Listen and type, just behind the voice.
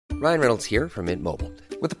Ryan Reynolds here from Mint Mobile.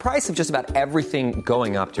 With the price of just about everything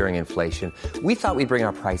going up during inflation, we thought we'd bring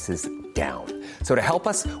our prices down. So to help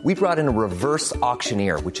us, we brought in a reverse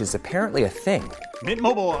auctioneer, which is apparently a thing. Mint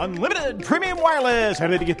Mobile Unlimited Premium Wireless. How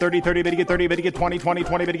to get 30, 30, bit to get 30, bit to get 20, 20,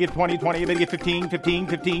 20, bit to get 20, 20, bit to get 15, 15,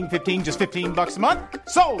 15, 15, just $15 a month?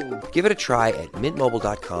 Sold! Give it a try at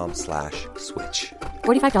mintmobile.com/switch.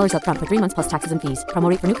 $45 up front for 3 months plus taxes and fees. Promo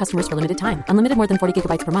rate for new customers for limited time. Unlimited more than 40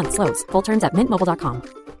 gigabytes per month. Slows full terms at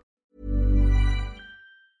mintmobile.com.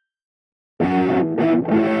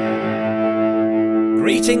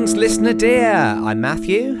 Greetings, listener dear. I'm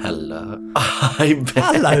Matthew. Hello. I'm Ben.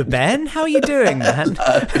 Hello, Ben. How are you doing, man?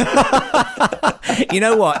 You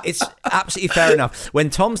know what? It's absolutely fair enough. When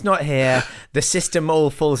Tom's not here, the system all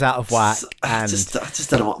falls out of whack. I And just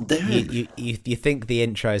don't know what I'm doing. you think the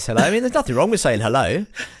intro is hello. I mean, there's nothing wrong with saying hello.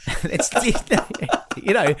 It's,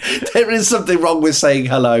 you know. There is something wrong with saying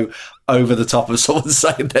hello over the top of someone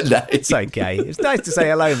saying their name. It's okay. It's nice to say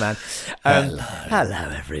hello, man. Hello,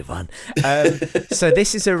 everyone. So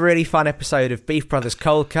this is a really fun episode of Beef Brothers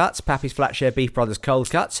Cold Cuts, Pappy's Flatshare Beef Brothers Cold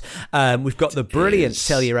Cuts. We've got the brilliant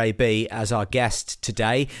Celya AB as our guest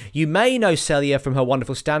today. You may know Celya from her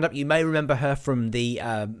wonderful stand-up. You may remember her from the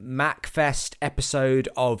MacFest episode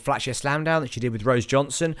of Flatshare Slamdown that she did with Rose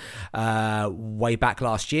Johnson way back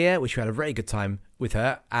last year, which we had a very good time with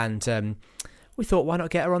her. And we thought, why not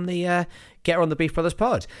get her on the Beef Brothers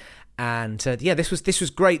pod? And this was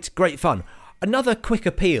great fun. Another quick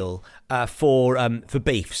appeal for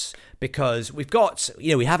beefs, because we've got,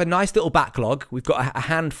 we have a nice little backlog. We've got a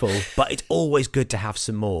handful, but it's always good to have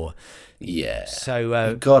some more. Yeah. So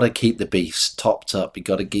you've got to keep the beefs topped up. You've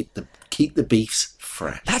got to keep the beefs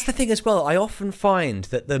fresh. That's the thing as well. I often find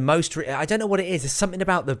that the most, I don't know what it is. There's something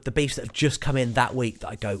about the beefs that have just come in that week that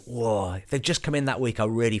I go, whoa, if they've just come in that week, I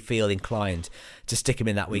really feel inclined to stick them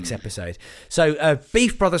in that week's episode. So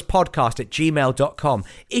beefbrotherspodcast@gmail.com.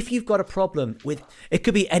 If you've got a problem with, it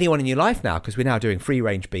could be anyone in your life now, because we're now doing free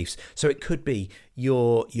range beefs. So it could be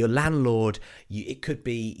your landlord, it could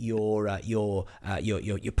be your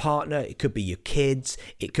partner, it could be your kids,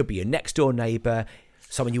 it could be your next door neighbour,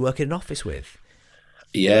 someone you work in an office with.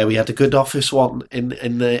 Yeah, we had a good office one in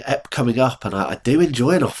the ep coming up, and I do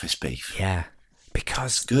enjoy an office beef. Yeah,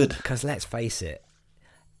 because good. Because let's face it,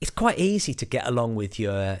 it's quite easy to get along with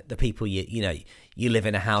the people you live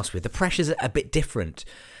in a house with. The pressures are a bit different,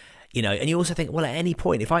 and you also think, well, at any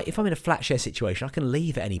point, if I'm in a flat share situation, I can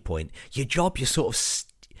leave at any point. Your job, you're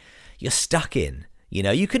stuck in.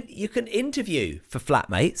 You can interview for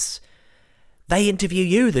flatmates. They interview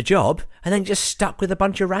you, the job, and then just stuck with a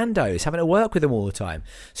bunch of randos, having to work with them all the time.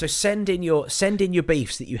 So send in your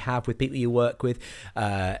beefs that you have with people you work with,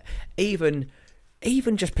 even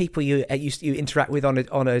just people you interact with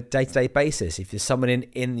on a day-to-day basis. If there's someone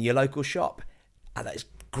in your local shop that's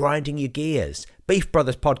grinding your gears,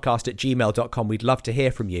 beefbrotherspodcast@gmail.com. We'd love to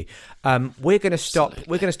hear from you. We're going to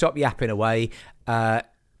stop yapping away.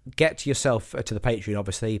 Get yourself to the Patreon,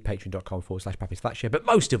 obviously, patreon.com/Pappy's Flatshare. But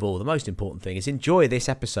most of all, the most important thing is enjoy this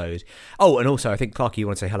episode. Oh, and also, I think, Clarky, you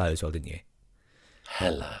want to say hello as well, didn't you?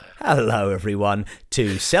 Hello. Hello, everyone,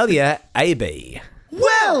 to Celya AB.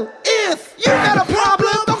 Well, if you got a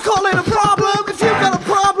problem, don't call it a problem. If you got a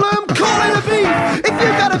problem, call it a beef. If you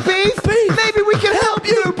got a beef, maybe we can help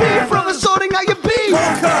you. Beef Brothers sorting out your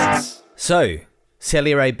beef. So,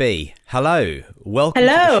 Celya AB, hello. Welcome to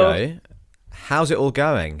the show. How's it all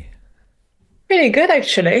going? Pretty good,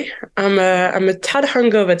 actually. I'm a tad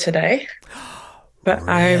hungover today, but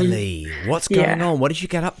really? What's going on? What did you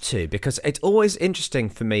get up to? Because it's always interesting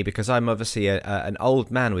for me, because I'm obviously an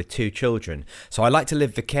old man with 2 children, so I like to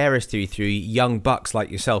live vicariously through young bucks like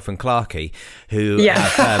yourself and Clarky, who who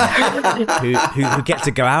get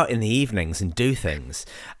to go out in the evenings and do things.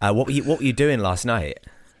 What were you doing last night?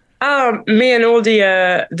 Me and all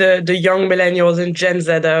the young millennials and Gen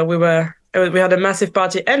Z, we had a massive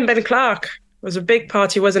party, and Ben Clark. It was a big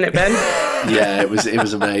party, wasn't it, Ben? Yeah, it was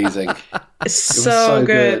amazing. It's so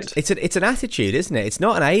good. It's an attitude, isn't it? It's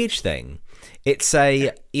not an age thing. It's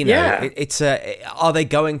a, are they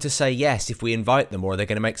going to say yes if we invite them, or are they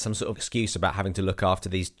going to make some sort of excuse about having to look after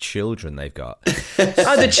these children they've got?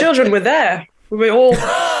 The children were there. We were all...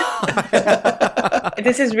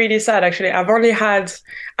 This is really sad, actually.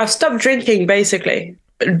 I've stopped drinking, basically.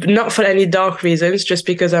 Not for any dark reasons, just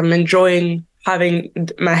because I'm enjoying having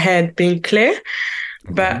my head being clear.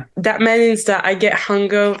 Mm-hmm. But that means that I get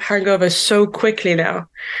hangover so quickly now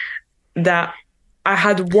that I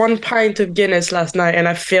had 1 pint of Guinness last night and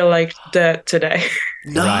I feel like dirt today.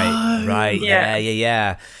 No. Right.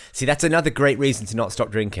 Yeah. See, that's another great reason to not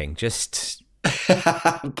stop drinking. Just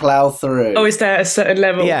Plough through. Or is there a certain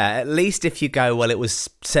level? Yeah, at least if you go, well, it was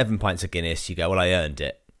 7 pints of Guinness, you go, well, I earned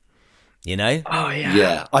it. You know? Oh, yeah.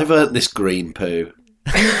 Yeah, I've earned this green poo.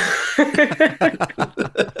 But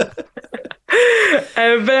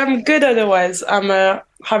I'm good otherwise. I'm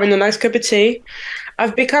having a nice cup of tea.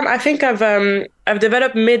 I've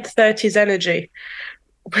developed mid-30s energy.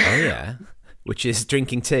 Oh, yeah. Which is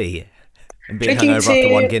drinking tea and being Drinking hungover tea.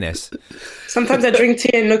 after one Guinness. Sometimes I drink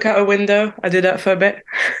tea and look out a window. I do that for a bit.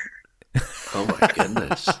 Oh my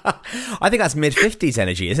goodness. I think that's mid-50s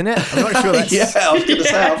energy, isn't it? I'm not sure that's... Yeah, I was going to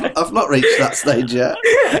say, I've not reached that stage yet.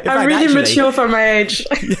 I'm really mature for my age.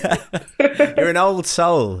 You're an old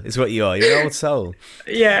soul, is what you are. You're an old soul.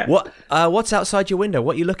 Yeah. What's outside your window?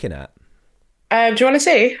 What are you looking at? Do you want to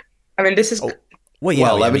see? I mean, this is... Well,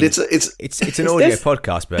 yeah, Well, I mean, it's an audio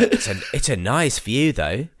podcast, but it's a nice view,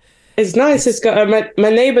 though. It's nice. It's got my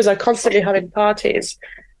neighbors are constantly having parties,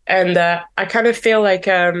 and I kind of feel like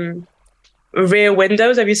Rear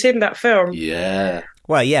Windows. Have you seen that film? Yeah.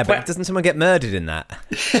 Well, yeah, but doesn't someone get murdered in that?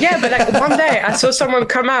 Yeah, but like one day I saw someone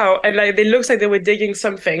come out and like it looks like they were digging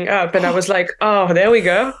something up, and I was like, oh, there we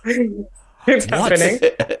go. It's happening.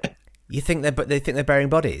 You think they think they're burying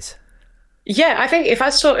bodies? Yeah, I think if I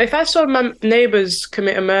saw my neighbors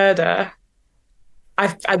commit a murder,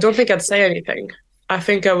 I don't think I'd say anything. I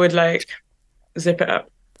think I would like zip it up,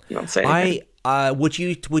 not say anything. Would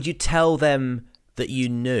you tell them that you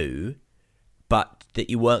knew, but that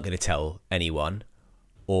you weren't going to tell anyone,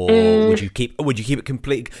 or would you keep it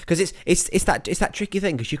complete? Because it's that tricky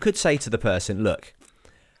thing. Because you could say to the person, "Look,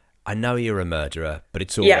 I know you're a murderer, but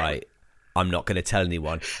it's all right. I'm not going to tell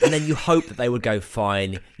anyone." And then you hope that they would go,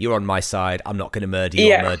 "Fine, you're on my side. I'm not going to murder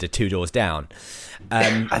you. I'll murder 2 doors down."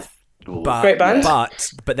 Great band.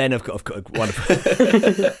 But then of course, wonderful.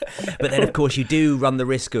 But then of course you do run the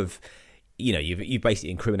risk of, you know, you've basically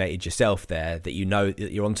incriminated yourself there, that you know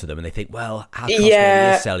that you're onto them, and they think, well, how trustworthy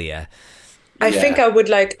is Celya? I think I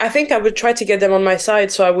would try to get them on my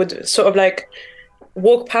side, so I would sort of like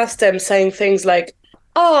walk past them saying things like,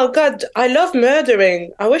 "Oh God, I love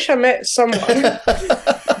murdering. I wish I met someone."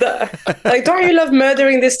 Like, don't you love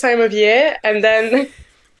murdering this time of year? And then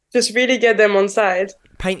just really get them on side.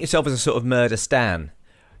 Paint yourself as a sort of murder stan.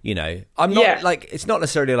 You know, I'm not like, it's not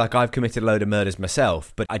necessarily like I've committed a load of murders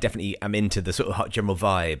myself, but I definitely am into the sort of general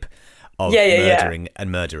vibe of murdering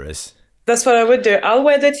and murderers. That's what I would do. I'll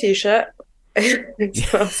wear the t-shirt.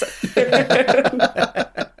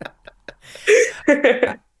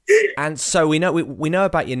 And so we know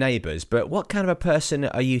about your neighbours, but what kind of a person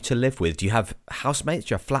are you to live with? Do you have housemates?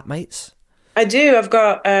 Do you have flatmates? I do. I've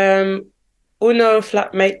got uno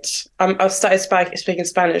flatmate. I've started speaking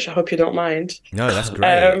Spanish. I hope you don't mind. No, that's great.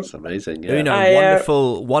 That's amazing. Yeah.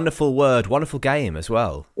 Uno, wonderful word, wonderful game as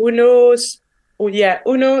well. Uno,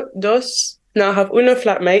 dos. No, I have uno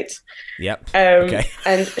flatmate. Yep. Okay.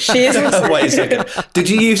 And she is... Wait a second. Did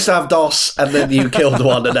you used to have dos and then you killed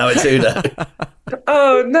one and now it's Uno?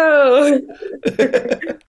 Oh, no.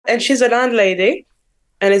 And she's a landlady.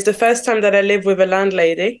 And it's the first time that I live with a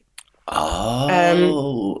landlady.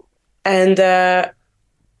 Oh. And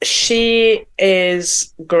she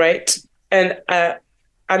is great. And I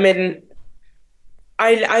mean,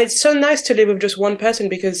 it's so nice to live with just one person,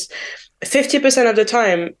 because 50% of the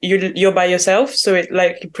time you're by yourself, so it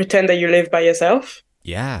like you pretend that you live by yourself.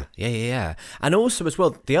 Yeah. And also as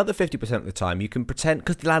well, the other 50% of the time you can pretend,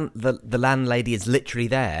 because the landlady is literally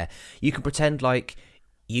there. You can pretend like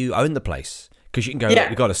you own the place, because you can go,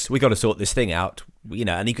 we got to sort this thing out, you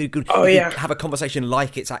know. And you could have a conversation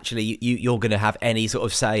like it's actually you're going to have any sort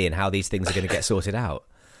of say in how these things are going to get sorted out.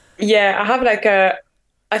 Yeah, I have like I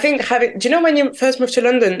think do you know when you first move to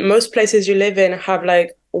London, most places you live in have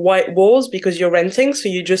like white walls because you're renting, so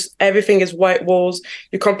everything is white walls.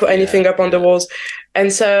 You can't put anything up on the walls.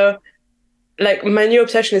 And so like my new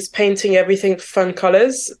obsession is painting everything fun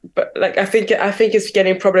colors, but like I think it's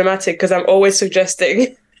getting problematic because I'm always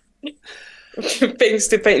suggesting things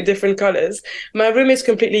to paint different colors. My room is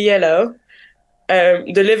completely yellow.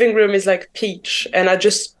 The living room is like peach, and I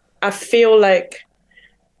feel like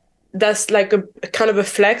that's like a kind of a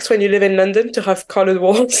flex when you live in London to have colored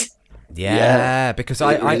walls. Yeah, because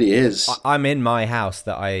it really is. I'm in my house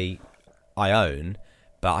that I own,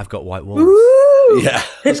 but I've got white walls. Woo! Yeah,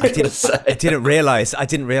 I didn't realize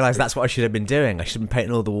that's what I should have been doing. I should have been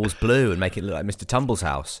painting all the walls blue and make it look like Mr. Tumble's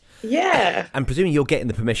house. Yeah. And presuming you're getting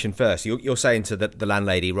the permission first, you're saying to the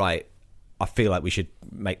landlady, right, I feel like we should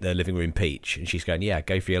make the living room peach, and she's going, yeah,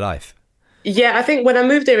 go for your life. Yeah, I think when I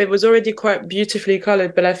moved there, it was already quite beautifully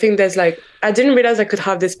colored. But I think there's like, I didn't realize I could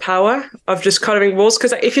have this power of just coloring walls.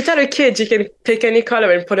 Because if you tell a kid you can pick any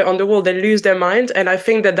color and put it on the wall, they lose their mind. And I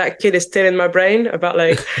think that kid is still in my brain about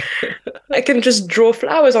like, I can just draw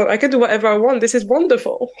flowers on. I can do whatever I want. This is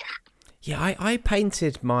wonderful. Yeah, I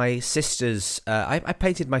painted my sister's. I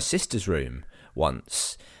painted my sister's room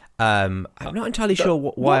once. I'm not entirely sure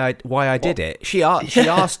why I did it. She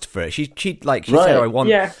asked for it. She said I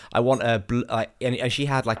want a and she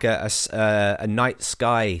had like a night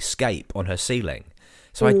sky scape on her ceiling.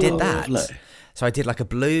 So I did that. Lovely. So I did like a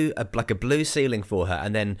blue ceiling for her,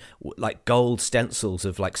 and then like gold stencils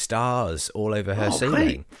of like stars all over her ceiling.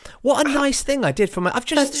 Great. What a nice thing I did for my.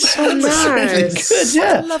 That's so nice. Really good,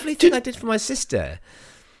 yeah. What a lovely thing I did for my sister.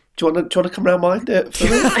 Do you want to come round mine do it for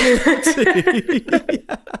me?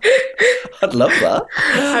 I'd love that.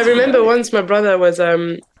 I remember once my brother was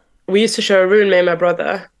we used to share a room, me and my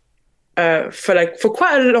brother, for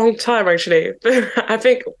quite a long time actually. I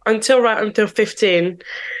think until 15.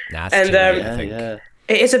 That's and late, I think.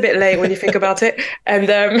 It is a bit late when you think about it. And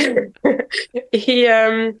he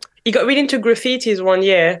got really into graffitis one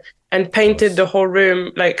year and painted the whole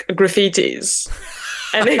room like graffitis.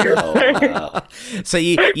 And wow. So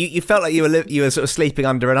you felt like you were sort of sleeping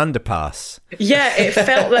under an underpass. Yeah, it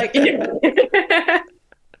felt like.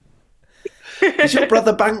 Is your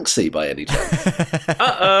brother Banksy by any chance?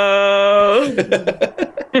 Uh-oh.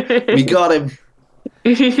 We got him.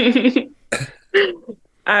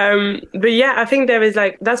 But yeah, I think there is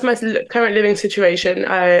like, that's my current living situation.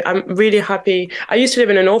 I'm really happy. I used to live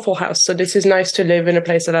in an awful house, so this is nice to live in a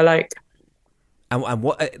place that I like. And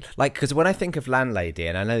what, like, because when I think of landlady,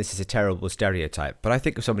 and I know this is a terrible stereotype, but I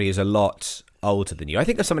think of somebody who's a lot older than you. I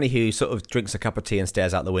think of somebody who sort of drinks a cup of tea and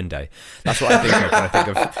stares out the window. That's what I think of when I think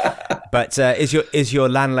of. But is your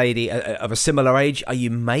landlady of a similar age? Are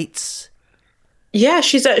you mates? Yeah,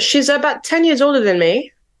 she's about 10 years older than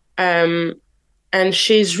me, and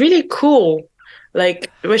she's really cool.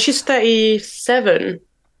 Like, well, she's 37.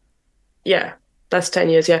 Yeah. That's 10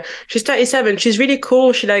 years, yeah. She's 37. She's really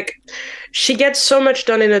cool. She gets so much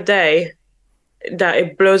done in a day that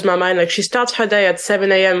it blows my mind. Like, she starts her day at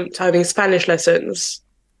 7 a.m. having Spanish lessons.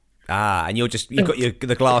 Ah, and you've got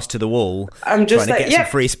the glass to the wall. I'm just trying to get some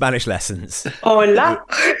free Spanish lessons. Hola.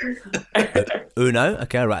 Uno.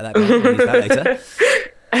 Okay, I'll write that down. I'll use that later.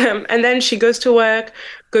 And then she goes to work,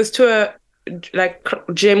 goes to a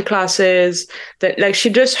gym classes, that like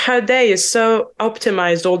her day is so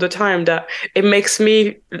optimized all the time that it makes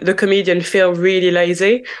me, the comedian, feel really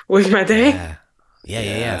lazy with my day.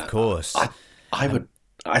 Yeah, of course. I'd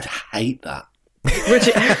hate that. Would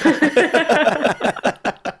you?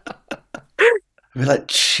 I'd be like,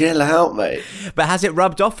 chill out, mate. But has it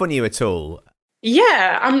rubbed off on you at all?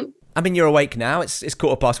 Yeah, I mean, you're awake now. It's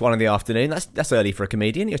 1:15 in the afternoon. That's early for a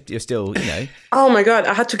comedian. You're still, you know. Oh my God,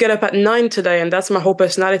 I had to get up at 9 today, and that's my whole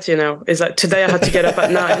personality now. It's like, today I had to get up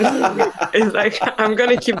at 9. It's like, I'm going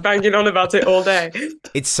to keep banging on about it all day.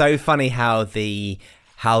 It's so funny how the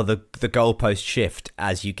goalposts shift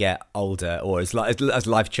as you get older, or as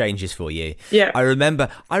life changes for you. Yeah. I remember,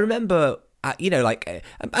 you know, like,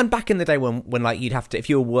 and back in the day when like you'd have to, if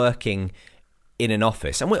you were working in an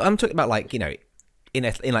office, and I'm talking about like, you know, in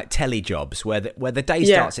like telly jobs where the day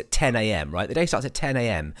starts at 10 a.m, right? The day starts at 10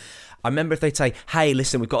 a.m. I remember if they'd say, "Hey,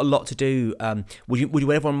 listen, we've got a lot to do. Would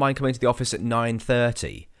everyone mind coming to the office at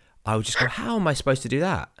 9:30?" I would just go, "How am I supposed to do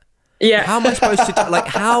that? Yeah. How am I supposed to like?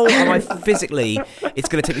 How am I physically? It's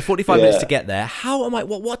going to take me 45 minutes to get there. How am I?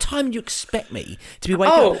 What time do you expect me to be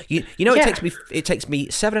waking up? You know, it takes me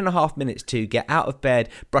 7.5 minutes to get out of bed,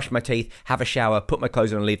 brush my teeth, have a shower, put my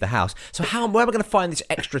clothes on, and leave the house. So where am I going to find this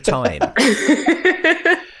extra time?"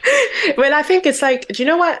 Well, I think it's like, do you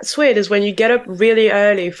know what's weird is when you get up really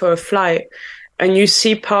early for a flight and you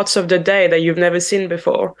see parts of the day that you've never seen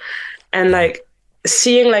before, and like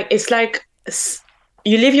seeing, like, it's like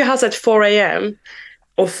you leave your house at 4 a.m.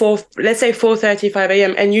 or let's say 4:35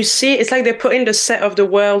 a.m. and you see, it's like they're putting the set of the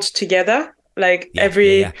world together. Like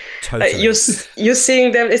Totally. Like you're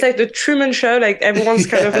seeing them. It's like the Truman Show. Like everyone's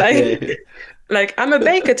kind of like, like, I'm a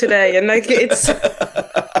baker today, and like it's.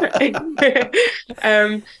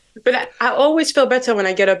 But I always feel better when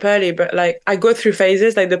I get up early. But like I go through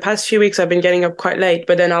phases. Like the past few weeks, I've been getting up quite late.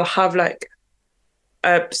 But then I'll have like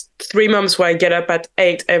 3 months where I get up at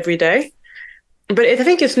 8 every day. But I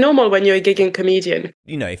think it's normal when you're a gigging comedian.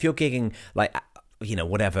 You know, if you're gigging like, you know,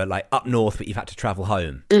 whatever, like up north, but you've had to travel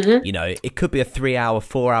home, you know, it could be a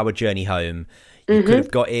 4-hour journey home. You could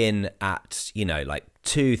have got in at, you know, like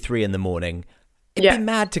 2-3 in the morning, It'd be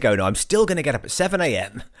mad to go, no, I'm still going to get up at 7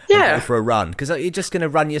 a.m. and go for a run, because you're just going to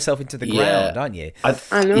run yourself into the ground, aren't you?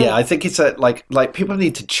 I know. Yeah, I think it's like people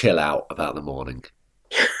need to chill out about the morning.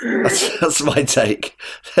 That's my take.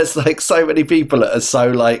 There's like so many people that are so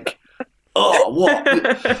like, oh, what?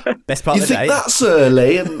 Best part of the day. You think that's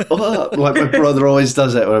early? And like my brother always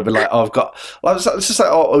does it, where I'll be like, oh, it's just like,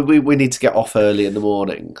 oh, we need to get off early in the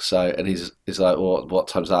morning. So, and he's like, well, what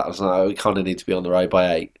time's that? I was like, oh, we kind of need to be on the road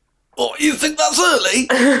by 8. Oh, you think that's early?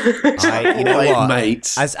 You know what,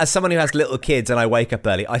 mate? As someone who has little kids and I wake up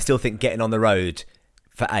early, I still think getting on the road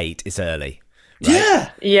for 8 is early. Right?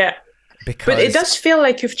 Yeah. But it does feel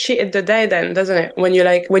like you've cheated the day then, doesn't it? When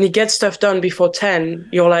you get stuff done before 10,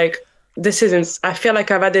 you're like, this isn't, I feel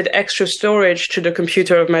like I've added extra storage to the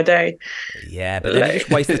computer of my day. Yeah, but then you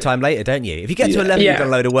just waste the time later, don't you? If you get to 11, you've done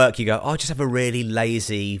a load of work, you go, oh, I'll just have a really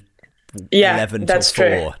lazy 11 till 4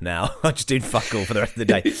 true. now. I'm just doing fuck all for the rest of the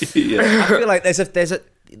day. I feel like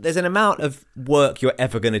there's an amount of work you're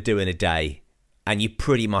ever going to do in a day, and you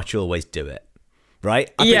pretty much always do it.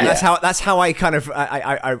 Right? I think that's how I kind of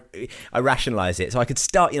I rationalize it. So I could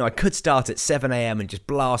start at 7 a.m. and just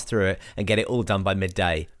blast through it and get it all done by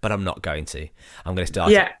midday, but I'm not going to. I'm going to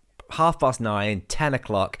start at 9:30, 10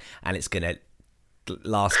 o'clock, and it's going to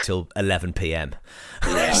last till 11 p.m.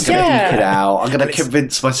 I'm going to eke it out. I'm going to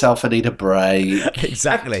convince myself I need a break.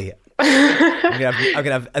 Exactly. I'm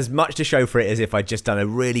gonna have as much to show for it as if I'd just done a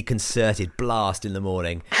really concerted blast in the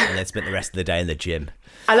morning and then spent the rest of the day in the gym.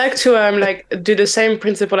 I like to do the same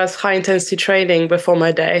principle as high intensity training before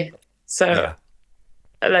my day. So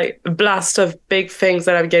like a blast of big things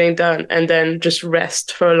that I'm getting done and then just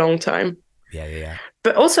rest for a long time. Yeah.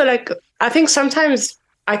 But also I think sometimes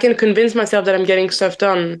I can convince myself that I'm getting stuff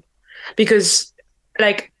done because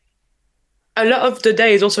a lot of the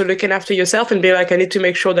day is also looking after yourself and be like, I need to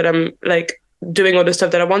make sure that I'm doing all the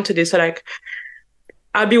stuff that I want to do. So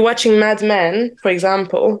I'll be watching Mad Men, for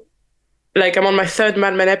example. I'm on my 3rd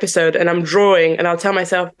Mad Men episode and I'm drawing and I'll tell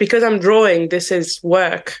myself, because I'm drawing, this is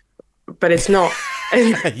work, but it's not.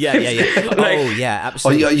 Yeah. Oh, yeah,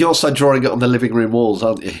 absolutely. Oh, you're also drawing it on the living room walls,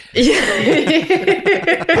 aren't you? Beef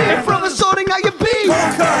from the sorting out your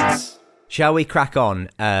beef. Shall we crack on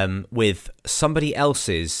with somebody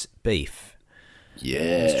else's beef?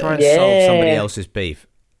 Yeah. Let's try and solve somebody else's beef.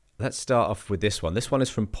 Let's start off with this one. This one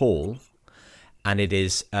is from Paul, and it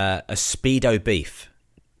is a Speedo beef.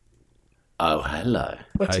 Oh, hello.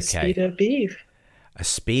 What's a Speedo beef? A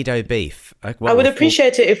Speedo beef. I would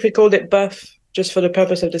appreciate it if we called it Buff, just for the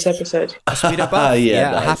purpose of this episode. A Speedo Buff?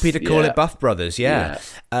 Happy to call it Buff Brothers,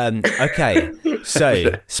 Okay,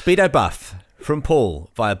 so Speedo Buff from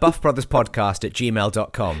Paul via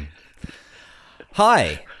buffbrotherspodcast@gmail.com.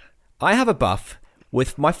 Hi, I have a buff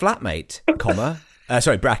with my flatmate,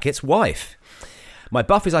 brackets, wife. My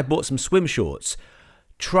buff is I bought some swim shorts,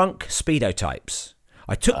 trunk Speedo types.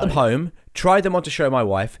 I took them home, tried them on to show my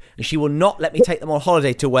wife, and she will not let me take them on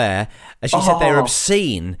holiday to wear, as she said they are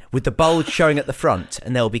obscene with the bulge showing at the front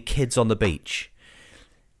and there will be kids on the beach.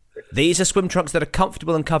 These are swim trunks that are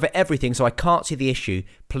comfortable and cover everything, so I can't see the issue.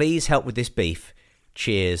 Please help with this beef.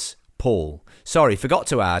 Cheers, Paul. Sorry, forgot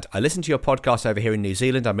to add, I listen to your podcast over here in New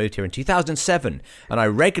Zealand. I moved here in 2007, and I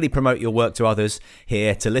regularly promote your work to others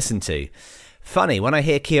here to listen to. Funny, when I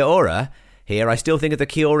hear Kia ora here, I still think of the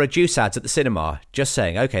Kia ora juice ads at the cinema. Just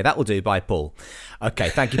saying. Okay, that will do. Bye, Paul. Okay,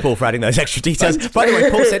 thank you, Paul, for adding those extra details. By the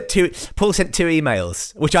way, Paul sent two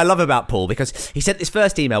emails, which I love about Paul, because he sent this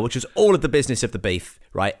first email, which was all of the business of the beef,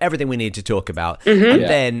 right? Everything we needed to talk about. And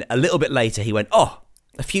then a little bit later, he went,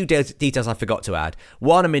 a few details I forgot to add.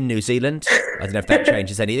 One, I'm in New Zealand. I don't know if that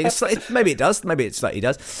changes anything. Maybe it does. Maybe it slightly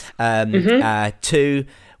does. Two,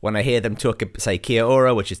 when I hear them say Kia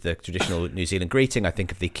ora, which is the traditional New Zealand greeting, I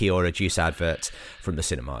think of the Kia ora juice advert from the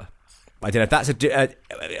cinema. I don't know if that's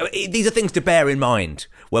these are things to bear in mind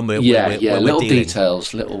when we're when little we're dealing.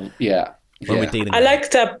 Details, little we're dealing. I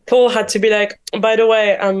like that Paul had to be like, by the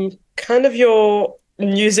way, I'm kind of your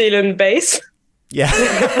New Zealand base. Yeah.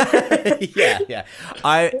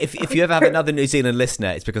 If you ever have another New Zealand listener,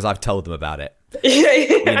 it's because I've told them about it.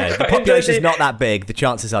 The population is not that big. The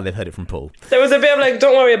chances are they've heard it from Paul. There was a bit of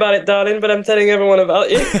don't worry about it, darling, but I'm telling everyone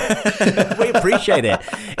about you. We appreciate it.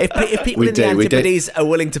 If people in the Antipodes are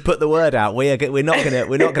willing to put the word out, we're not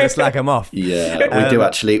gonna slag them off. Yeah, we do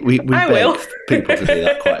actually. We beg people to do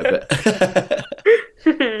that quite a bit.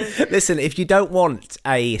 Listen, if you don't want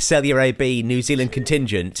a Celya AB New Zealand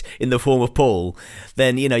contingent in the form of Paul,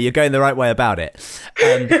 then you're going the right way about it.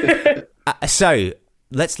 So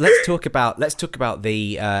let's talk about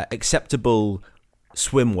the acceptable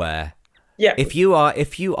swimwear. Yeah. If you are,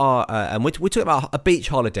 and we're talking about a beach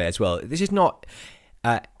holiday as well. This is not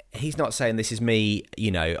he's not saying this is me,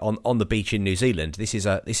 on the beach in New Zealand. This is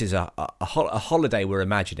a holiday we're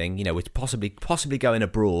imagining. We're possibly going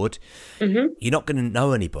abroad. Mm-hmm. You're not going to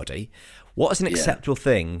know anybody. What is an acceptable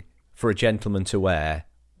thing for a gentleman to wear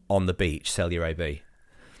on the beach, Celya AB?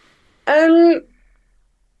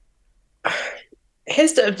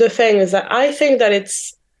 Here's the thing is that I think that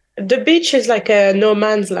the beach is like a no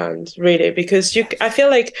man's land, really, because I feel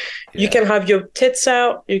like you can have your tits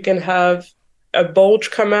out, you can have a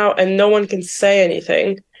bulge come out, and no one can say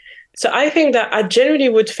anything. So I think that I generally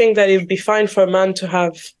would think that it would be fine for a man to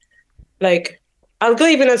have, like, I'll go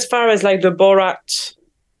even as far as like the Borat.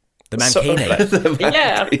 The mankini.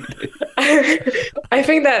 Yeah. I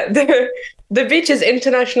think that the beach is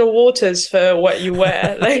international waters for what you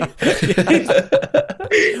wear. Like, well,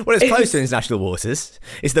 it's close to international waters.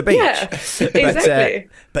 It's the beach. Yeah, exactly.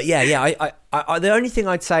 But I the only thing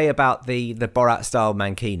I'd say about the Borat style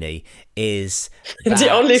mankini is that the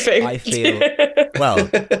only thing I feel. Well,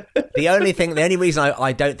 the only reason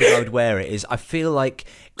I don't think I would wear it is I feel like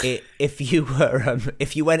if you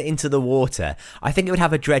went into the water, I think it would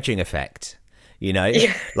have a dredging effect.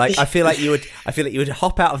 Like I feel like you would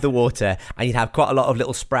hop out of the water and you'd have quite a lot of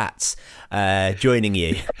little sprats joining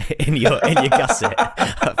you in your gusset.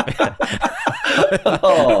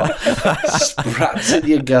 Sprats in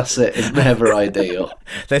your gusset is never ideal.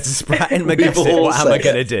 There's a sprat in my gusset. What am I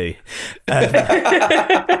going to do?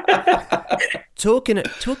 Talking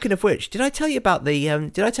of which, did I tell you about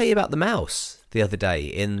the mouse the other day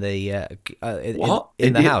in the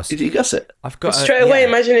in the house? Did you guss it? I've got straight away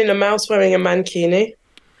imagining a mouse wearing a mankini.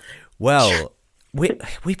 Well,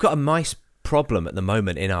 we've got a mice problem at the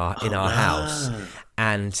moment in our house,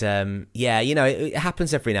 and it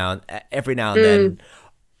happens every now and then.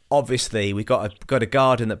 Obviously, we've got a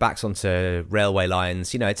garden that backs onto railway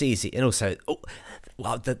lines. It's easy, and also,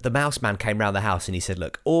 the mouse man came round the house and he said,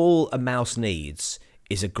 "Look, all a mouse needs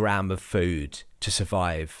is a gram of food to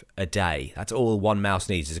survive a day. That's all one mouse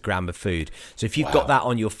needs is a gram of food. So if you've got that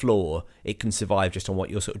on your floor, it can survive just on what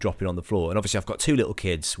you're sort of dropping on the floor. And obviously I've got 2 little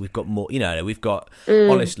kids. We've got more, we've got,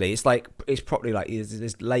 honestly, it's probably like,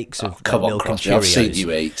 there's lakes of milk and Cheerios. I've seen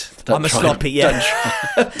you eat. I'm a sloppy, yeah.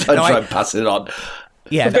 Don't try and pass it on.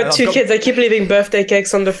 Yeah, I've got 2 kids. I keep leaving birthday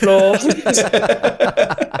cakes on the floor.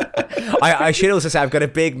 I should also say I've got a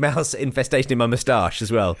big mouse infestation in my moustache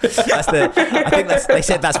as well. They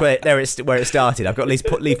said that's where it started. I've got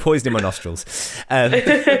leave poison in my nostrils.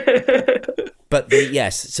 But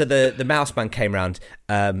so the mouse man came round.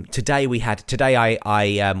 Today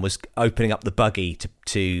I was opening up the buggy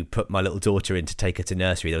to put my little daughter in to take her to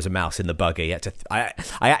nursery. There was a mouse in the buggy. I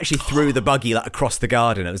actually threw the buggy across the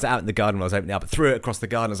garden. I was out in the garden when I was opening up, but threw it across the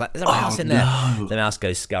garden. I was like, "There's a mouse in there." No. The mouse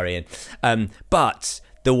goes scurrying. But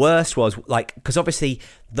the worst was because obviously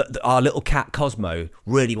our little cat Cosmo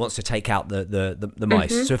really wants to take out the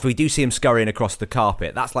mice. Mm-hmm. So if we do see him scurrying across the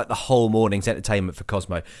carpet, that's like the whole morning's entertainment for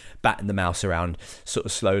Cosmo, batting the mouse around, sort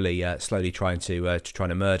of slowly trying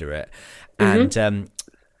to murder it. Mm-hmm. And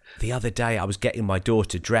the other day, I was getting my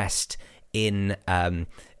daughter dressed in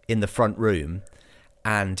the front room.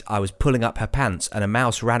 And I was pulling up her pants, and a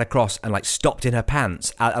mouse ran across and stopped in her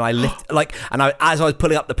pants. And I as I was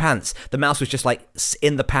pulling up the pants, the mouse was just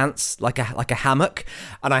in the pants like a hammock.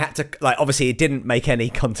 And I had to obviously it didn't make any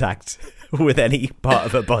contact with any part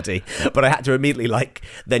of her body, but I had to immediately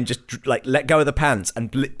then just let go of the pants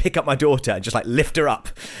and pick up my daughter and just lift her up,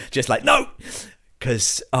 just no,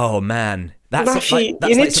 because oh man, that's Rafi, that's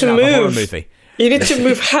you need to move. Horror movie. You need to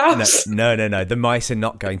move house. No. The mice are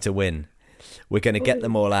not going to win. We're going to get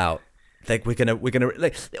them all out. We're going to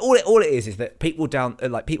all it is that people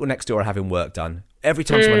people next door are having work done. Every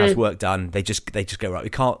time someone has work done, they just go, right, we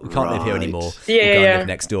can't live here anymore. Yeah, we'll go and live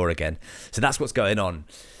next door again. So that's what's going on.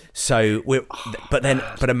 So but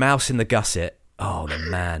a mouse in the gusset. Oh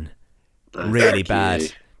man, really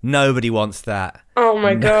bad. Nobody wants that. Oh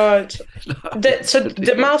my god. So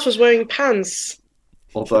the mouse was wearing pants.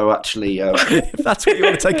 Although actually, if that's what you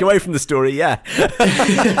want to take away from the story, yeah.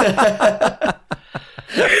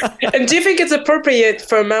 And do you think it's appropriate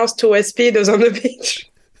for a mouse to wear Speedos on the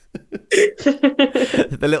beach?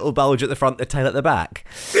 The little bulge at the front, the tail at the back.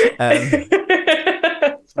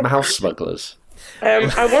 Mouse smugglers.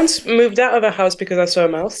 I once moved out of a house because I saw a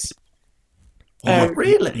mouse.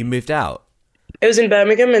 Really? You moved out? It was in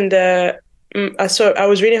Birmingham, and I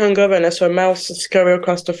was really hungover, and I saw a mouse scurry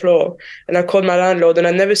across the floor. And I called my landlord, and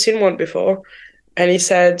I'd never seen one before. And he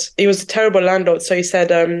said, he was a terrible landlord, so he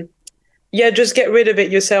said, yeah, just get rid of it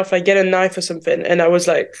yourself, get a knife or something. And I was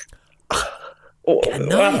like,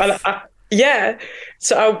 yeah.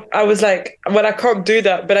 So I was like, well, I can't do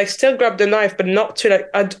that. But I still grabbed the knife, but not to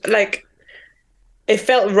it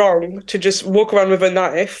felt wrong to just walk around with a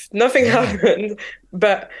knife. Nothing happened,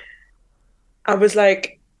 but I was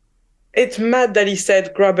like, it's mad that he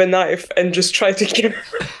said grab a knife and just try to kill.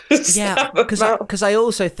 Because I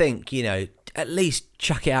also think, at least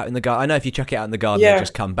chuck it out in the garden. I know if you chuck it out in the garden, they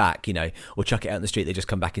just come back, or chuck it out in the street, they just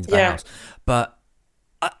come back into the house. But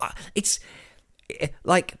it's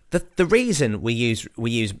like the reason we use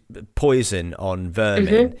poison on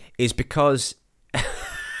vermin is because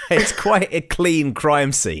it's quite a clean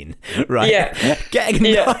crime scene, right? Yeah. Getting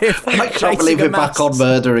a knife. I can't believe we're back on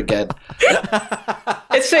murder again.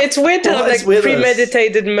 It's weird to have like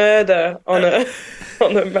premeditated murder on a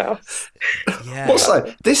mouse. Yeah.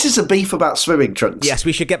 Also, this is a beef about swimming trunks. Yes,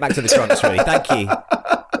 we should get back to the trunks, really. Thank you,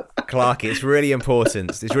 Clarky. It's really important.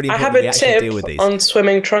 It's really important. I have a tip on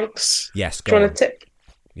swimming trunks. Yes, go on. Do you want a tip?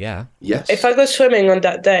 Yeah. Yes. If I go swimming on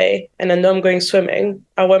that day and I know I'm going swimming,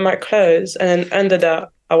 I wear my clothes, and then under that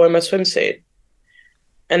I wear my swimsuit,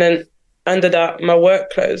 and then under that my work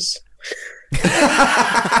clothes.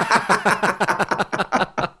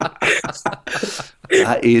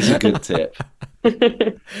 That is a good tip.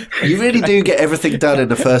 You really do get everything done in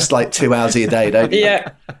the first 2 hours of your day, don't you?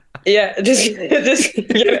 Yeah. Just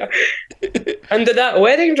under that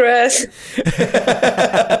wedding dress.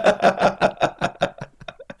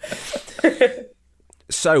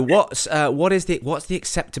 So what's the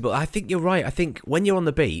acceptable? I think you're right. I think when you're on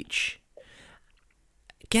the beach,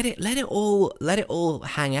 let it all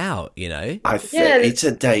hang out, I think it's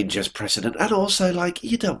a dangerous precedent, and also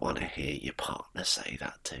you don't want to hear your partner say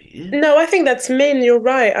that, do you? No, I think that's mean. You're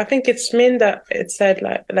right. I think it's mean that it said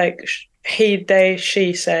like he, they,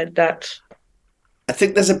 she said that. I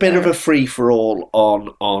think there's a bit of a free for all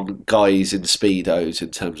on guys in Speedos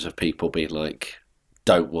in terms of people being like,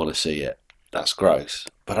 don't want to see it. That's gross.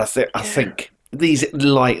 But I think these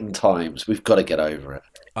enlightened times, we've got to get over it.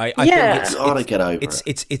 I think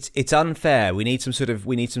it's unfair. We need some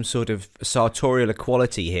sort of sartorial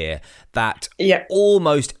equality here. That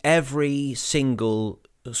almost every single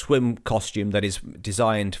swim costume that is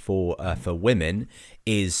designed for women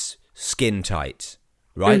is skin tight,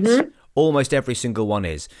 right? Mm-hmm. Almost every single one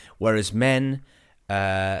is. Whereas men,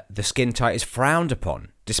 the skin tight is frowned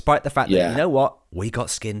upon, despite the fact that, you know what, we got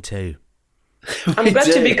skin too. I'm glad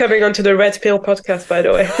to be coming onto the Red Pill podcast, by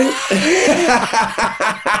the way.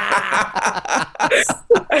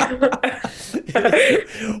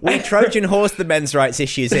 We Trojan horse the men's rights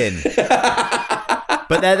issues in.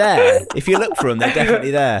 But they're there. If you look for them, they're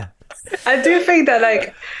definitely there. I do think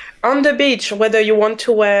that, on the beach, whether you want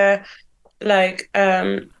to wear, is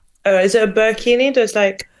it a burkini? There's,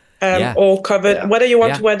 all covered. Whether you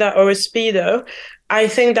want to wear that or a Speedo, I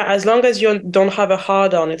think that as long as you don't have a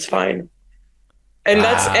hard-on, it's fine. And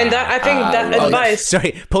I think that advice.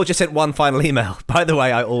 Sorry, Paul just sent one final email. By the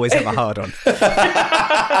way, I always have a hard on. For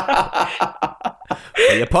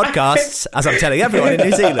your podcasts, as I'm telling everyone in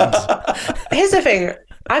New Zealand. Here's the thing.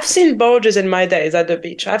 I've seen bulges in my days at the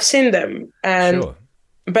beach. I've seen them.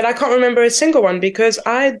 But I can't remember a single one because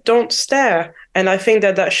I don't stare. And I think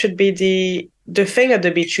that should be the thing at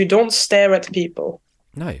the beach. You don't stare at people.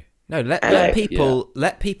 No,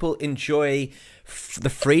 let people enjoy the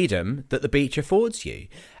freedom that the beach affords you.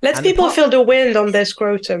 Let people feel the wind on their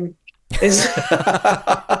scrotum. Because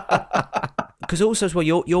also as well,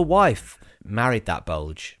 your wife married that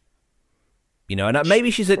bulge, and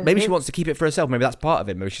maybe she wants to keep it for herself. Maybe that's part of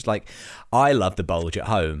it. Maybe she's like, I love the bulge at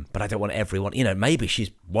home, but I don't want everyone. Maybe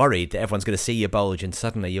she's worried that everyone's going to see your bulge and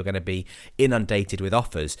suddenly you're going to be inundated with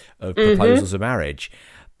offers of proposals of marriage.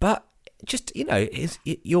 But just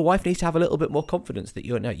your wife needs to have a little bit more confidence that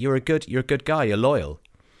you're a good guy, you're loyal.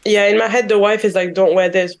 Yeah, in my head the wife is like, don't wear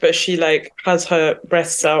this, but she has her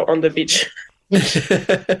breasts out on the beach.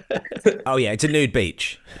 Oh yeah, it's a nude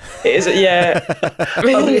beach. It is, yeah.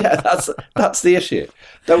 That's the issue.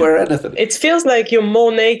 Don't wear anything. It feels like you're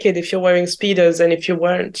more naked if you're wearing Speedos than if you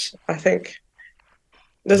weren't, I think.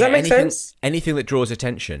 Does that make sense? Anything that draws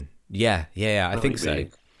attention. Yeah, I think so.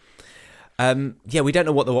 We don't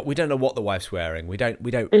know what the wife's wearing. We don't.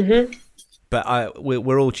 Mm-hmm. But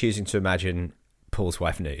we're all choosing to imagine Paul's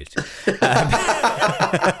wife nude.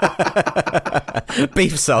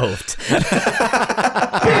 Beef solved. Beef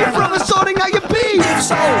from the sorting out your beef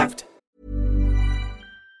solved.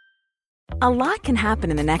 A lot can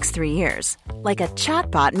happen in the next 3 years. Like a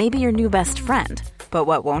chatbot may be your new best friend. But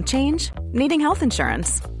what won't change? Needing health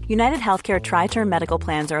insurance. United Healthcare Tri-Term Medical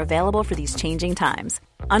Plans are available for these changing times.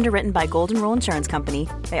 Underwritten by Golden Rule Insurance Company,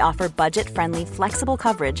 they offer budget-friendly, flexible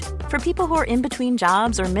coverage for people who are in between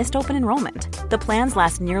jobs or missed open enrollment. The plans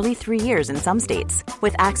last nearly 3 years in some states,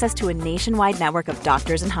 with access to a nationwide network of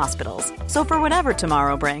doctors and hospitals. So for whatever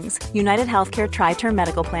tomorrow brings, United Healthcare Tri-Term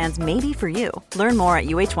Medical Plans may be for you. Learn more at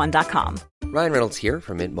uh1.com. Ryan Reynolds here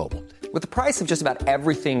from Mint Mobile. With the price of just about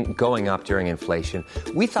everything going up during inflation,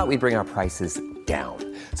 we thought we'd bring our prices down.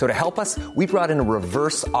 So to help us, we brought in a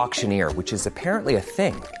reverse auctioneer, which is apparently a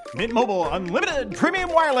thing. Mint Mobile Unlimited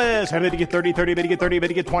Premium Wireless. How to get 30, 30, bit to get 30, bit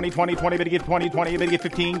to get 20, 20, 20, bit to get 20, 20, bit to get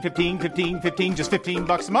 15, 15, 15, 15, just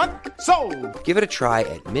 $15 a month? Sold! Give it a try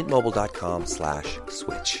at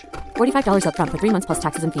mintmobile.com/switch. $45 up front for 3 months plus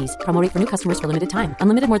taxes and fees. Promo rate for new customers for limited time.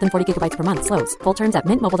 Unlimited more than 40 gigabytes per month. Slows full terms at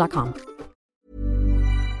mintmobile.com.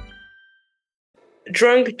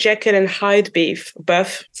 Drunk Jekyll and Hyde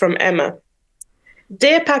buff from Emma.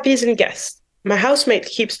 Dear Pappies and guests, my housemate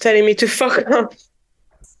keeps telling me to fuck off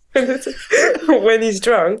when he's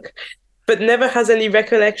drunk, but never has any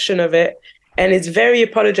recollection of it, and is very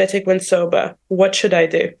apologetic when sober. What should I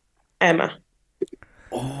do? Emma.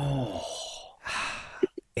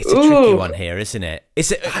 It's a tricky one here, isn't it?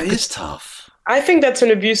 That is tough. I think that's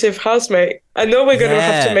an abusive housemate. I know we're going to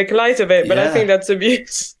have to make light of it, but I think that's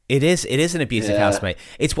abuse. It is an abusive housemate.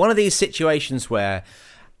 It's one of these situations where,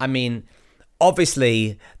 I mean,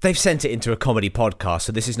 obviously they've sent it into a comedy podcast,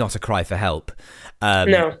 so this is not a cry for help.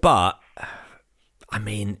 No. But, I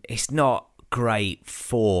mean, it's not great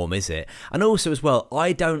form, is it? And also as well,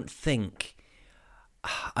 I don't think,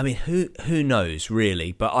 I mean, who knows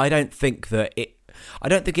really, but I don't think it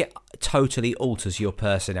totally alters your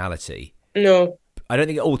personality. No. I don't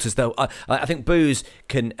think it alters, though. I think booze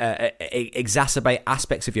can exacerbate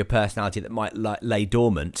aspects of your personality that might lay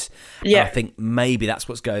dormant. Yeah. And I think maybe that's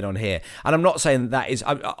what's going on here. And I'm not saying that is,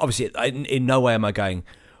 obviously, in no way am I going,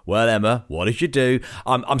 well, Emma, what did you do?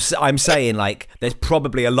 I'm saying, like, there's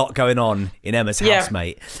probably a lot going on in Emma's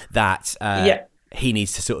housemate that he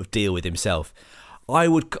needs to sort of deal with himself. I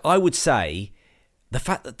would say the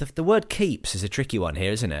fact that the word keeps is a tricky one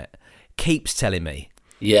here, isn't it? Keeps telling me.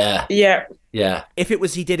 Yeah. If it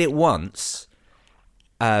was he did it once,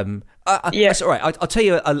 that's all right. I'll tell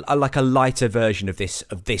you a lighter version of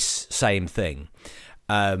this same thing.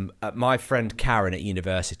 My friend Karen at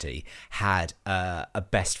university had a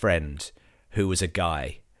best friend who was a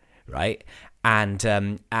guy, right? And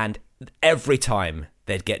every time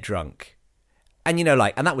they'd get drunk. And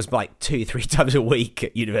and that was like 2-3 times a week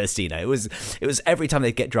at university. It was every time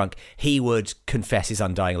they'd get drunk, he would confess his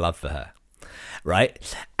undying love for her. Right,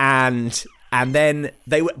 and then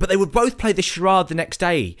they would both play the charade the next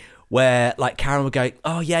day, where like Karen would go,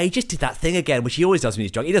 "Oh yeah, he just did that thing again," which he always does when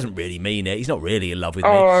he's drunk. He doesn't really mean it. He's not really in love with me.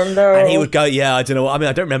 Oh no! And he would go, "Yeah, I don't know. I mean,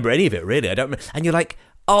 I don't remember any of it really. I don't." And you're like,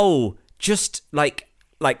 "Oh, just like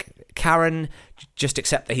Karen, just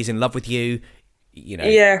accept that he's in love with you."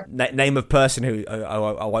 Name of person who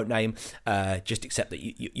I won't name. Just accept that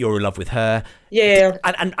you're in love with her. Yeah.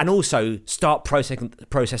 And also start processing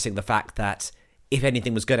the fact that if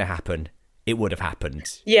anything was going to happen, it would have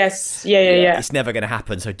happened. Yes. Yeah. It's never going to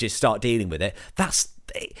happen, so just start dealing with it.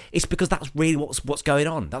 It's because that's really what's going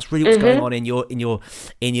on. That's really what's going on in your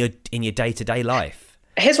day-to-day life.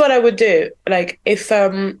 Here's what I would do. Like if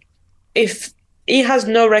he has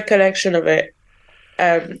no recollection of it,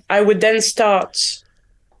 I would then start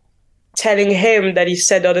telling him that he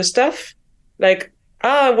said other stuff. Like,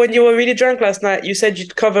 when you were really drunk last night, you said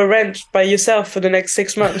you'd cover rent by yourself for the next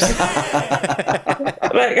 6 months.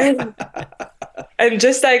 And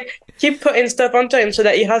just like keep putting stuff onto him so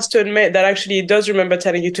that he has to admit that actually he does remember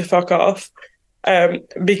telling you to fuck off.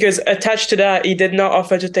 Because attached to that, he did not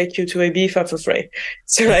offer to take you to Ibiza for free.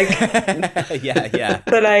 So like, yeah.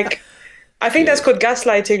 So like, I think that's called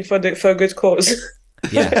gaslighting for a good cause.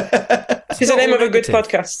 Yeah, it's the name of a good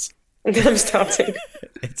podcast. I'm starting.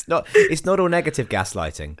 It's not all negative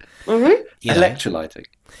gaslighting. Electrolyting.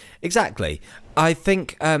 Exactly. I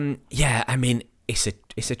think. I mean, it's a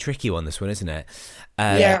tricky one. This one, isn't it?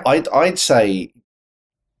 I'd say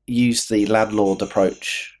use the landlord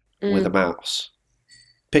approach with a mouse.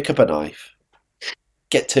 Pick up a knife.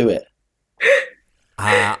 Get to it.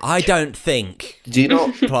 I don't think. Do you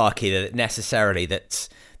not, Clarky, that necessarily that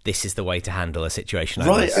this is the way to handle a situation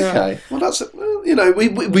like this. Right, okay. Well, that's,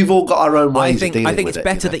 we've all got our own ways of dealing with it. I think it's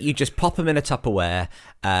better that you just pop them in a Tupperware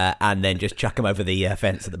and then just chuck them over the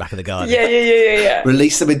fence at the back of the garden. Yeah.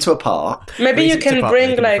 Release them into a park. Maybe you can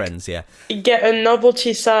bring, friends, get a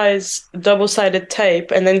novelty size double-sided tape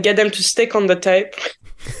and then get them to stick on the tape.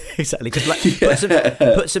 Exactly. Just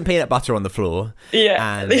put some peanut butter on the floor.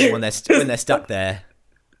 Yeah. And when they're stuck there,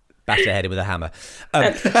 bash their head in with a hammer.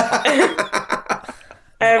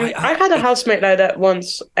 I had a housemate like that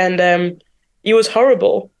once, and he was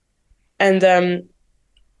horrible. And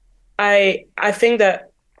I think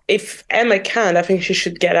that if Emma can, I think she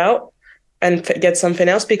should get out and get something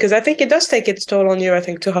else, because I think it does take its toll on you, I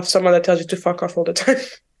think, to have someone that tells you to fuck off all the time.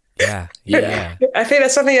 Yeah. I think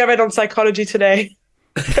that's something I read on Psychology Today.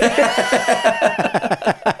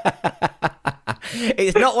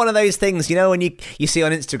 It's not one of those things, you know, when you see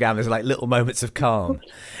on Instagram, there's like little moments of calm.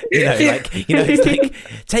 It's like,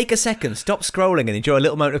 take a second, stop scrolling and enjoy a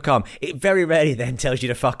little moment of calm. It very rarely then tells you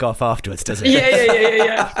to fuck off afterwards, does it?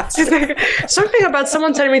 Yeah. It's like, something about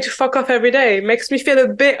someone telling me to fuck off every day makes me feel a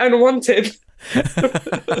bit unwanted.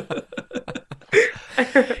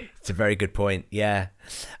 It's a very good point, yeah.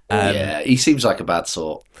 He seems like a bad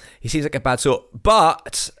sort. He seems like a bad sort,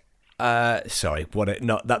 but... sorry,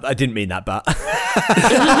 I didn't mean that, but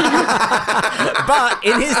but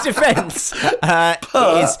in his defence,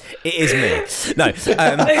 it is me. No,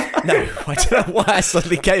 I don't know why I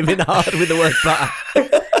suddenly came in hard with the word but.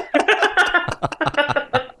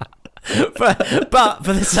 But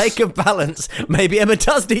for the sake of balance, maybe Emma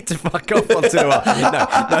does need to fuck off once in a while. No,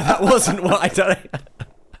 that wasn't what I done.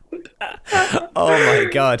 Oh my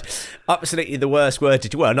god! Absolutely the worst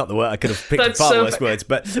word. Well, not the word. I could have picked far worse words,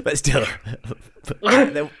 but still.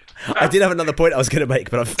 I did have another point I was going to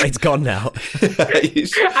make, but it's gone now.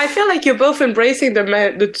 I feel like you're both embracing the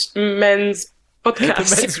men's podcast.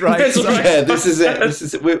 The men's rights. Yeah, this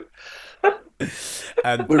is it. We're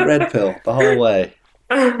red pill the whole way.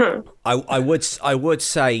 I would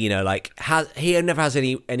say, you know, like he never has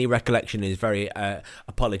any recollection. Is very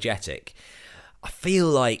apologetic. I feel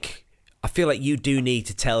like you do need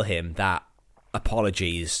to tell him that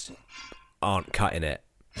apologies aren't cutting it.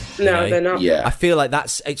 No, they're not. Yeah, I feel like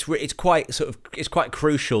it's quite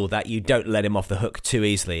crucial that you don't let him off the hook too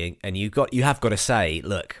easily, and you have got to say,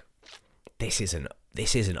 look, this isn't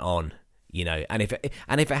on, you know, and if it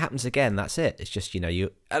happens again, that's it. It's just, you know,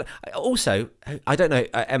 you also, I don't know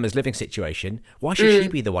Emma's living situation. Why should she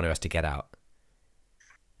be the one who has to get out?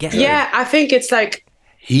 I think it's like.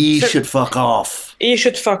 He should fuck off. He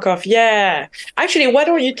should fuck off, yeah. Actually, why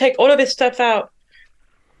don't you take all of his stuff out,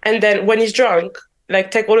 and then when he's drunk,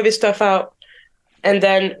 like take all of his stuff out, and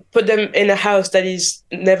then put them in a house that he's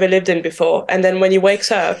never lived in before. And then when he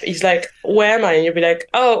wakes up, he's like, where am I? And you'll be like,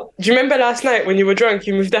 oh, do you remember last night when you were drunk,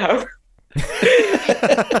 you moved out?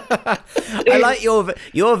 I like your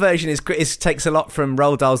version is takes a lot from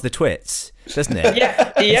Roald Dahl's The Twits, doesn't it?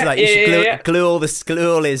 Yeah. It's like you should glue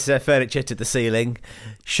all his furniture to the ceiling,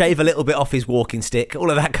 shave a little bit off his walking stick, all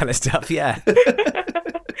of that kind of stuff. Yeah.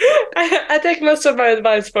 I take most of my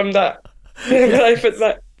advice from that.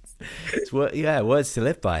 It's words to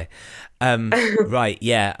live by. Right,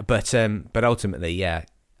 yeah, but ultimately, yeah.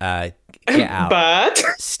 Get out. But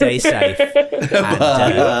stay safe. And,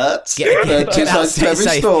 get out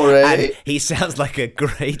safe. Story. And he sounds like a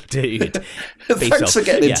great dude. Thanks for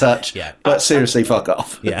getting in touch. Yeah. But seriously, fuck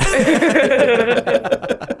off. Yeah.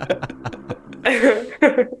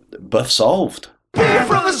 Buff solved. Beef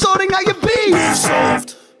from the sorting out your beef.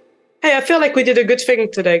 Solved. Hey, I feel like we did a good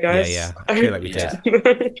thing today, guys. Yeah. I feel like we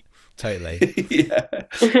did. Totally.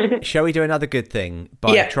 Yeah. Shall we do another good thing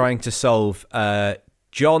by trying to solve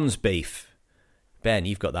John's beef? Ben,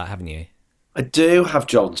 you've got that, haven't you? I do have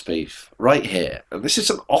John's beef right here. And this is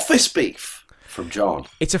an office beef from John.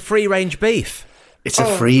 It's a free-range beef. It's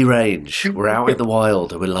a free range. We're out in the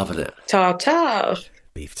wild and we're loving it. Tartar.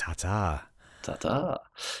 Beef tartar. Ta-ta.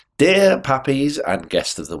 Dear Pappies and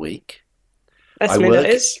Guest of the Week. That's me, that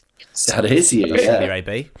is. That is you, Yeah.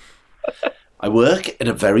 I work in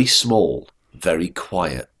a very small, very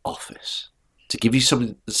quiet office. To give you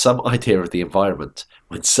some idea of the environment,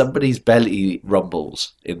 when somebody's belly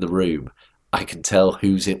rumbles in the room, I can tell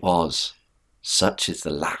whose it was. Such is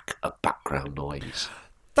the lack of background noise.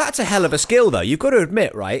 That's a hell of a skill, though. You've got to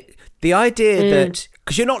admit, right? The idea that,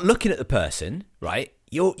 because you're not looking at the person, right?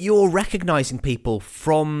 You're recognising people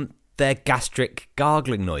from their gastric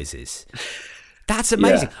gargling noises. That's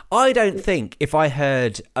amazing. Yeah. I don't think if I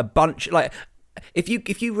heard a bunch like.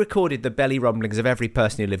 If you recorded the belly rumblings of every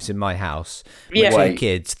person who lives in my house, my two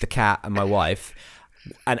kids, the cat, and my wife,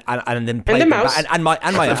 and then played the mouse,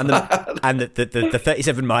 and the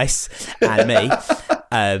 37 mice and me,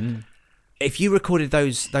 if you recorded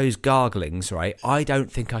those garglings, right? I don't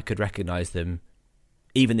think I could recognise them,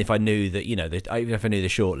 even if I knew that even if I knew the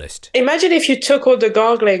shortlist. Imagine if you took all the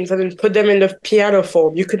garglings and then put them in the piano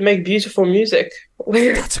form. You could make beautiful music.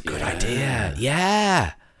 That's a good idea.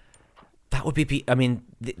 Yeah. That would be. I mean,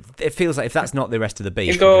 it feels like if that's not the rest of the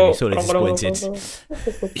beef, we're really sort of disappointed.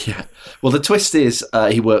 Yeah. Well, the twist is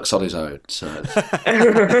he works on his own. So.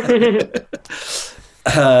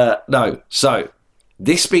 No. So,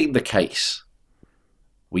 this being the case,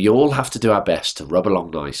 we all have to do our best to rub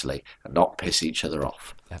along nicely and not piss each other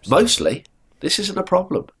off. Absolutely. Mostly, this isn't a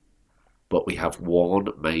problem. But we have one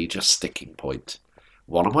major sticking point.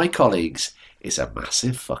 One of my colleagues is a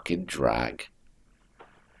massive fucking drag.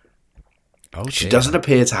 Oh, She dear. doesn't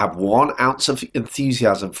appear to have 1 ounce of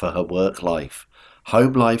enthusiasm for her work life,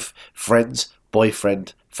 home life, friends,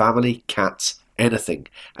 boyfriend, family, cats, anything,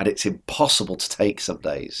 and it's impossible to take some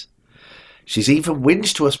days. She's even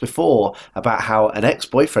whinged to us before about how an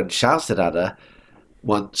ex-boyfriend shouted at her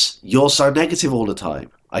once, "You're so negative all the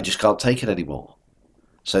time. I just can't take it anymore."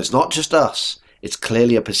 So it's not just us. It's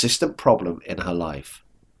clearly a persistent problem in her life.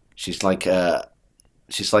 She's like a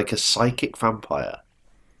psychic vampire.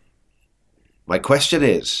 My question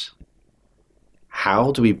is,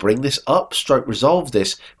 how do we bring this up, resolve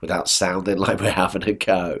this without sounding like we're having a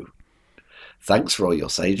go? Thanks for all your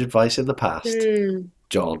sage advice in the past,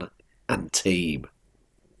 John and team.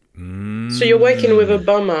 So you're working with a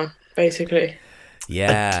bummer, basically.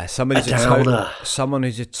 Yeah, someone who's downer. someone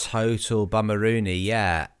who's a total bummeroony.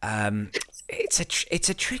 Yeah, it's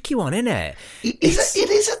a tricky one, isn't it? It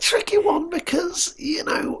is a tricky one because, you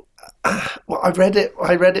know, well, I read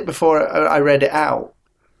it before I read it out.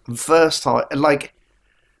 And first time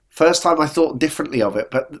I thought differently of it,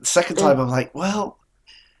 but the second time I'm like, well,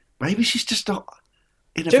 maybe she's just not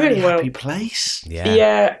in a Doing very well. happy place.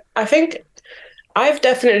 Yeah, I think I've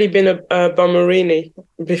definitely been a bummerini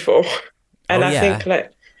before, and Oh, I yeah.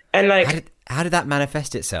 think How did that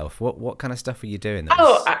manifest itself? What kind of stuff were you doing? That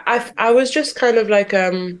Oh, was- I was just kind of like,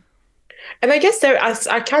 and I guess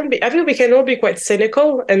I can be. I think we can all be quite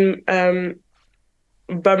cynical and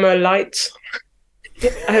bummer light.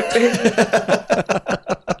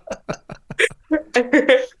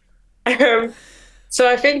 So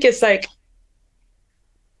I think it's like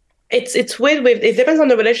it's weird. It depends on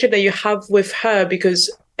the relationship that you have with her, because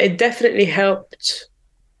it definitely helped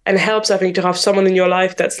and helps, I think, to have someone in your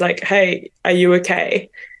life that's like, hey, are you okay?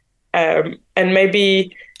 And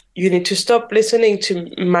maybe you need to stop listening to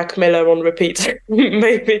Mac Miller on repeat,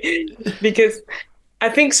 maybe, because I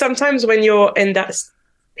think sometimes when you're in that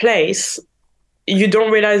place, you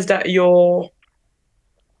don't realize that you're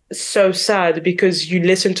so sad because you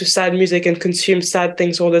listen to sad music and consume sad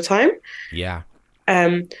things all the time. yeah.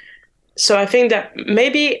 So I think that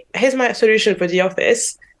maybe here's my solution for the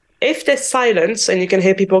office. If there's silence and you can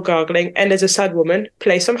hear people gargling and there's a sad woman,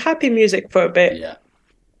 play some happy music for a bit. Yeah,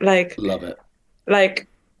 Like, love it. like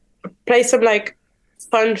play some like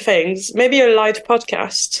fun things, maybe a light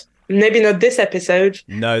podcast, maybe not this episode.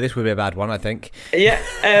 No, this would be a bad one, I think. Yeah.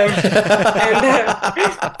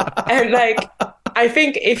 And like, I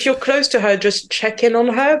think if you're close to her, just check in on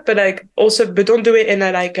her, but like also, but don't do it in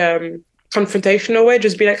a like confrontational way.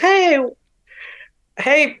 Just be like, hey,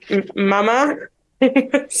 mama.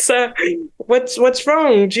 So what's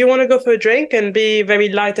wrong? Do you want to go for a drink? And be very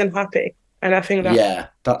light and happy. And I think that Yeah,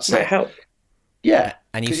 that's might it. help. Yeah,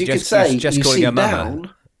 And you 'cause suggest- could say, you suggest you calling sit her mama?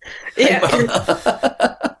 down. Yeah.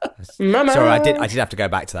 Mama. Sorry, I did have to go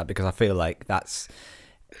back to that because I feel like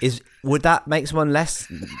would that make someone less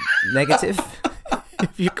negative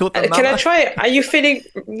if you called them Can I mama? try it? Are you feeling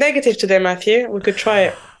negative today, Matthew? We could try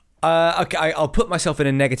it. Okay, I'll put myself in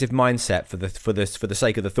a negative mindset for the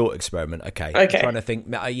sake of the thought experiment. Okay. Okay. I'm trying to think.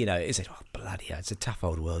 You know, is it? Oh, bloody hell! It's a tough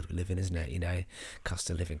old world we live in, isn't it? You know, cost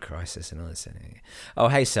of living crisis and all this. Oh,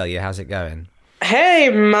 hey, Celya, how's it going? Hey,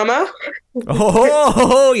 mama.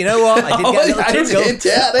 Oh, you know what? I did get a little I tingle. did,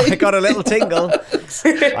 yeah. I got a little tingle.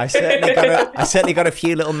 I certainly got a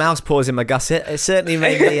few little mouse paws in my gusset. It certainly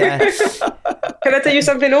made me. Can I tell you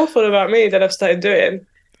something awful about me that I've started doing?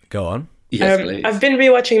 Go on. Yes, please. I've been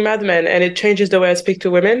rewatching Mad Men, and it changes the way I speak to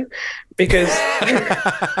women because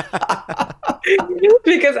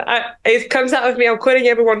it comes out of me. I'm calling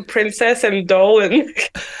everyone princess and doll, and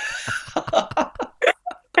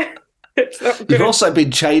it's not good. You've also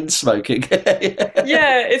been chain smoking.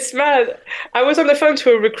 Yeah, it's mad. I was on the phone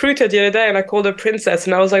to a recruiter the other day, and I called her princess,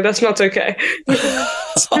 and I was like, "That's not okay.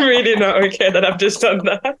 It's really not okay that I've just done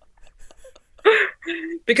that."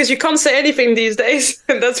 Because you can't say anything these days,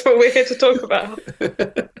 and that's what we're here to talk about.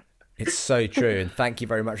 It's so true, and thank you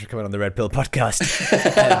very much for coming on the Red Pill podcast.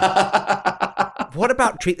 What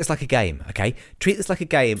about treat this like a game, okay? Treat this like a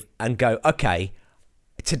game and go, okay,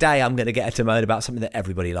 today I'm going to get her to moan about something that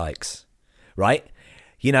everybody likes, right?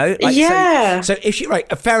 You know? Like, Yeah. So if she, right,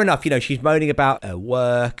 fair enough, you know, she's moaning about her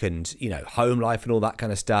work and, you know, home life and all that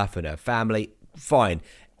kind of stuff and her family, fine.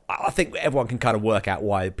 I think everyone can kind of work out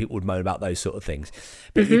why people would moan about those sort of things.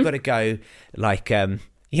 But you've got to go like,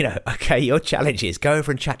 you know, okay, your challenge is go over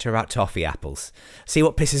and chat to her about toffee apples. See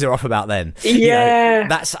what pisses her off about them. Yeah. You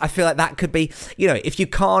know, I feel like that could be, you know, if you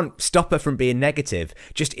can't stop her from being negative,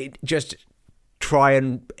 just try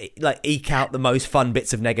and like eke out the most fun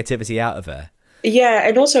bits of negativity out of her. Yeah,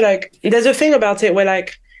 and also like there's a thing about it where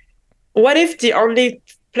like, what if the only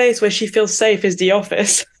place where she feels safe is the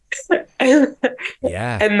office?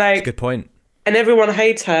 Yeah, and like, that's a good point. And everyone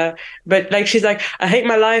hates her, but like she's like, I hate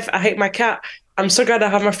my life, I hate my cat. I'm so glad I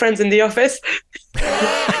have my friends in the office.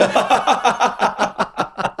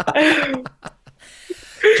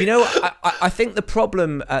 Do you know? I think the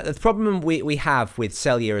problem we have with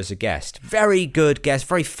Celya as a guest, very good guest,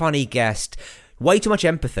 very funny guest, way too much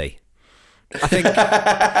empathy. I think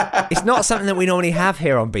it's not something that we normally have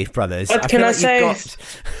here on Beef Brothers. What can I say?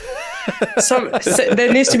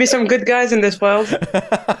 There needs to be some good guys in this world.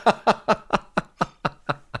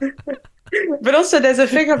 But also there's a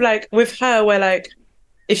thing of like with her where like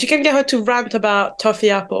if you can get her to rant about toffee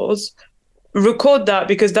apples, record that,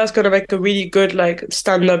 because that's going to make a really good like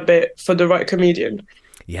stand-up bit for the right comedian.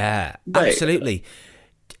 Yeah, absolutely.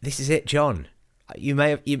 This is it, John. You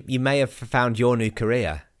may have found your new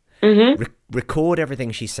career. Mm-hmm. Record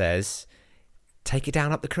everything she says, take it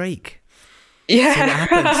down up the creek. Yeah. See what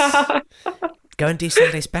happens. Go and do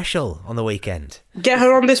Sunday special on the weekend. Get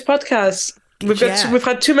her on this podcast. We've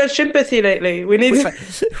had too much empathy lately.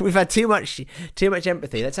 We've had too much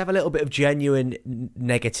empathy. Let's have a little bit of genuine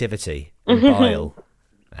negativity and bile.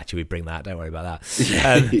 Actually, we bring that. Don't worry about that.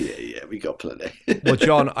 Yeah, we got plenty. Well,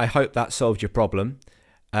 John, I hope that solved your problem.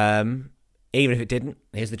 Even if it didn't,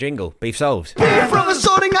 here's the jingle. Beef solved. Beef from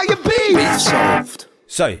sorting out your beef. Beef solved.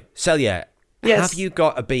 So, Celya, yes. Have you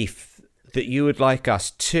got a beef that you would like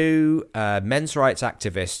us, two men's rights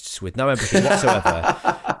activists with no empathy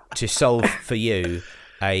whatsoever, to solve for you,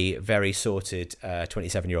 a very sorted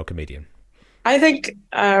 27-year-old comedian? I think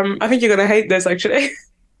you're going to hate this, actually.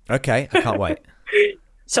 Okay, I can't wait.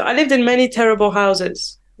 So I lived in many terrible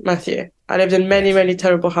houses, Matthew. I lived in many, many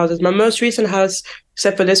terrible houses. My most recent house,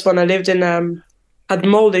 except for this one, I lived in, had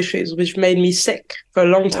mold issues, which made me sick for a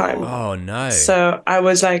long time. Oh, no. So I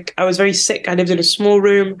was very sick. I lived in a small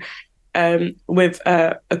room with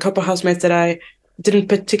a couple of housemates that I didn't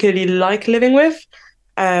particularly like living with.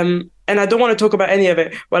 And I don't want to talk about any of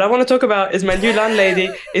it. What I want to talk about is my new landlady.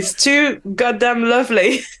 It's too goddamn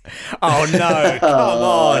lovely. Oh no! Come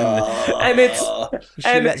on. And it's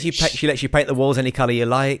she lets you paint the walls any color you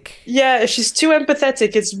like. Yeah, she's too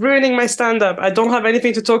empathetic. It's ruining my stand-up. I don't have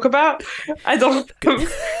anything to talk about. I don't.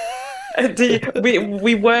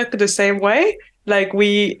 We work the same way. Like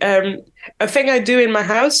a thing I do in my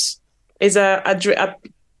house is I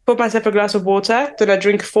put myself a glass of water, then I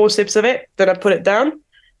drink 4 sips of it, then I put it down.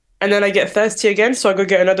 And then I get thirsty again, so I go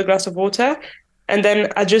get another glass of water. And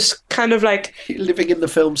then I just kind of like... You're living in the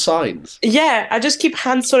film Signs. Yeah, I just keep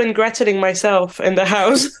Hansel and Greteling myself in the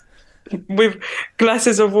house with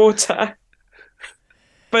glasses of water.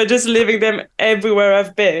 But just leaving them everywhere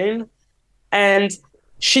I've been. And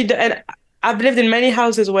I've lived in many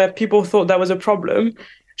houses where people thought that was a problem.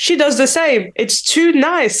 She does the same. It's too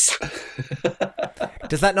nice.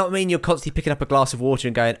 Does that not mean you're constantly picking up a glass of water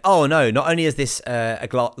and going, oh no, not only is this a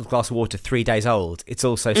glass of water 3 days old, it's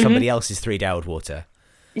also somebody else's 3-day-old water?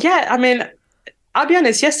 Yeah, I mean, I'll be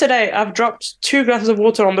honest, yesterday I've dropped 2 glasses of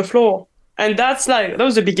water on the floor. And that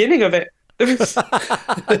was the beginning of it.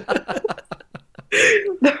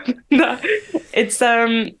 No, it's,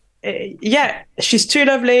 yeah, she's too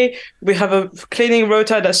lovely. We have a cleaning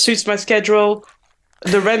rota that suits my schedule.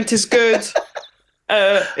 The rent is good.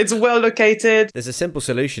 It's well located. There's a simple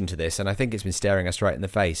solution to this, and I think it's been staring us right in the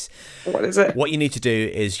face. What is it? What you need to do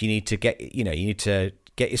is you need to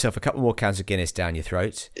get yourself a couple more cans of Guinness down your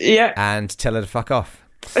throat. Yeah. And tell her to fuck off.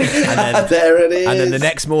 And then, there it is. And then the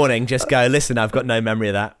next morning, just go, listen, I've got no memory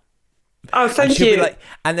of that. Oh, thank you.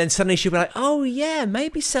 And then suddenly she'll be like, oh yeah,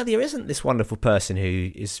 maybe Celya isn't this wonderful person who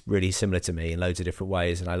is really similar to me in loads of different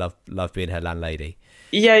ways, and I love being her landlady.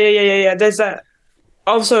 Yeah. There's that.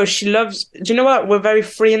 Also, she loves... Do you know what? We're very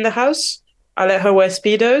free in the house. I let her wear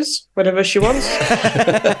Speedos whenever she wants.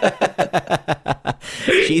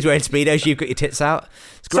 She's wearing Speedos, you've got your tits out.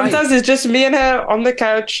 It's great. Sometimes it's just me and her on the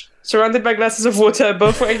couch, surrounded by glasses of water,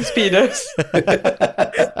 both wearing Speedos.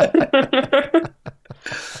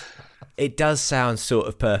 It does sound sort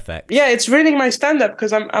of perfect. Yeah, it's ruining my stand-up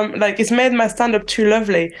because I'm like, it's made my stand-up too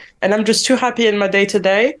lovely. And I'm just too happy in my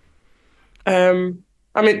day-to-day.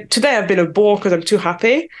 I mean, today I've been a bore because I'm too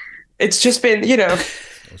happy. It's just been, I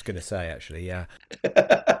was going to say, actually, yeah.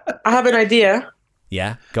 I have an idea.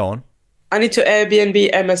 Yeah, go on. I need to Airbnb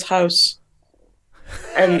Emma's house.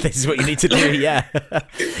 And This is what you need to do. Yeah,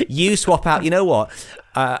 you swap out. You know what?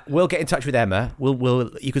 We'll get in touch with Emma.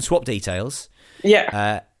 You can swap details.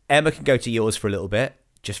 yeah, Emma can go to yours for a little bit,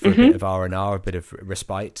 just for a bit of R&R, a bit of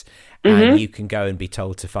respite, and you can go and be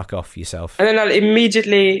told to fuck off yourself. and then I'll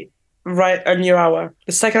immediately write a new hour.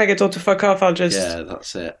 The second I get told to fuck off, I'll just Yeah,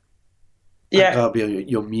 that's it. yeah. That'll be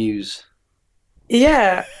your muse.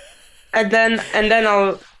 Yeah, and then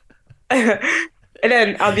I'll and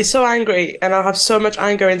then I'll be so angry, and I'll have so much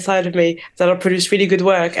anger inside of me that I'll produce really good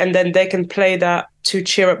work, and then they can play that to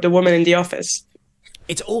cheer up the woman in the office.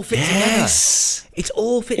 It's all fit together. It's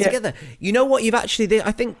all fit together. You know what?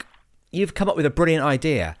 I think you've come up with a brilliant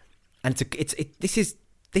idea, and this is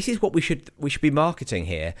what we should be marketing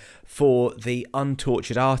here for the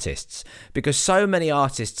untortured artists, because so many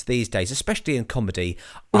artists these days, especially in comedy,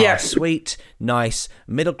 are sweet, nice,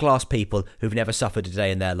 middle-class people who've never suffered a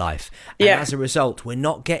day in their life, and as a result, we're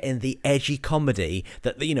not getting the edgy comedy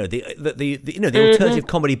that the alternative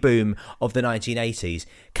comedy boom of the 1980s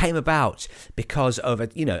came about because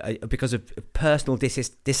of personal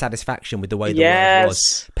dissatisfaction with the way the world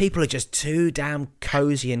was. People are just too damn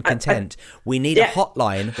cozy and content. We need a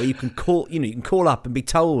hotline where you can call up and be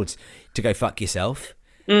told to go fuck yourself.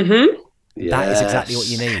 Mm-hmm. That is exactly what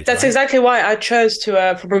you need. That's right? exactly why I chose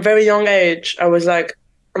to, from a very young age, I was like,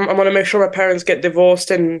 I want to make sure my parents get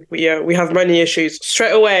divorced and we have money issues.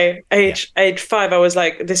 Straight away, age 5, I was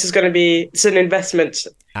like, this is an investment.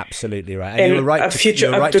 Absolutely right. And you were right to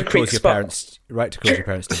cause your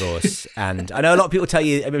parents divorce. And I know a lot of people tell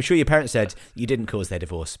you, I'm sure your parents said you didn't cause their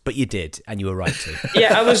divorce, but you did, and you were right to.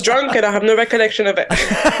 Yeah, I was drunk and I have no recollection of it.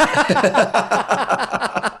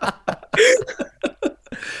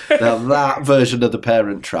 Now that version of the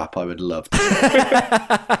Parent Trap I would love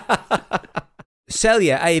to.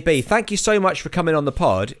 Celia, AB, thank you so much for coming on the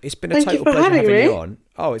pod. It's been a total pleasure having you on.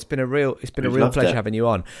 Oh, it's been a real pleasure having you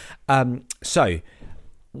on. So,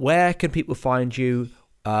 where can people find you?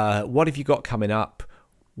 What have you got coming up?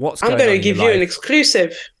 What's going on? I'm going to give you an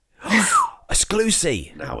exclusive.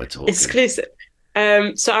 Exclusive. Now we're talking. Exclusive.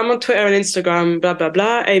 So I'm on Twitter and Instagram, blah blah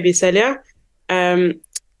blah. AB Celya. I'm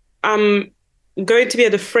going to be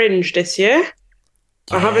at the Fringe this year.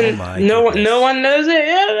 I haven't. No one knows it.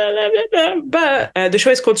 Yeah, but the show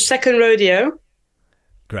is called Second Rodeo.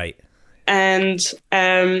 Great. And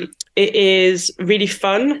it is really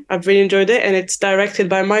fun. I've really enjoyed it, and it's directed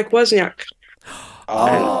by Mike Wozniak.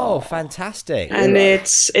 Oh, fantastic! And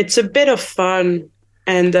it's a bit of fun.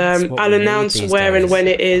 And I'll announce where and when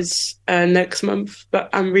it is next month. But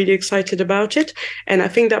I'm really excited about it, and I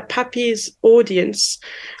think that Pappy's audience,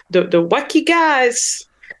 the wacky guys.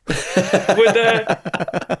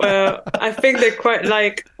 I think they quite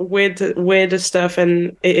like weirder stuff,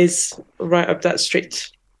 and it is right up that street.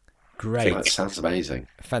 Great. That sounds amazing.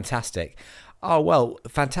 Fantastic. Oh, well,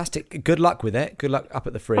 fantastic. Good luck with it. Good luck up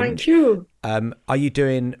at the Fringe. Thank you. Are you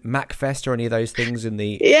doing MacFest or any of those things in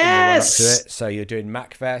the Yes. in the run up to it? So you're doing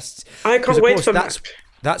MacFest. I can't wait for Mac.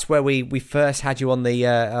 That's where we first had you on the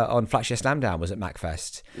on Flatshare Slamdown, was at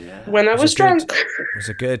MacFest. Yeah. When I was drunk. It was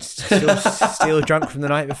a good still drunk from the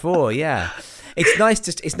night before. Yeah, it's nice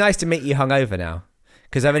to meet you hungover now,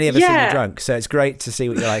 because I've only ever seen you drunk, so it's great to see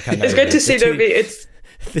what you're like hungover. It's good to see that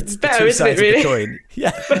it's better, isn't it? Really? Coin.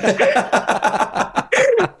 Yeah.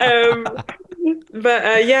 But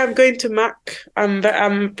I'm going to Mac. I'm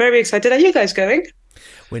very excited. Are you guys going?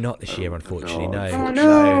 We're not this year, unfortunately. No. Oh,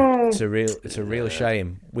 no. It's a real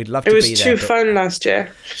shame. We'd love to be there. It was too fun last year.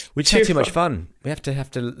 We just had too much fun. We have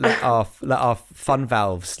to let our fun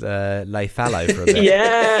valves lay fallow for a bit.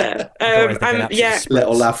 Yeah. Let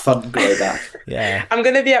all our fun go back. Yeah. I'm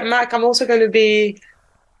going to be at Mac. I'm also going to be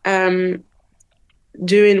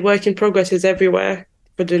doing work in progresses everywhere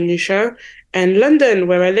for the new show. And London,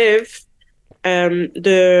 where I live,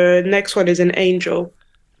 the next one is in Angel.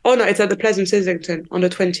 Oh no, it's at the Pleasance Islington on the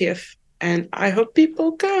 20th, and I hope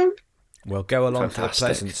people come. Well, go along to the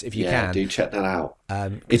Pleasance if you can. Yeah, do check that out.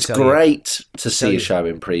 It's great to see a show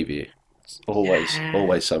in preview. It's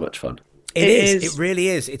always so much fun. It is. It really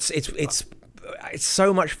is. It's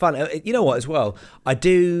so much fun. You know what? As well, I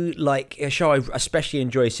do like a show I especially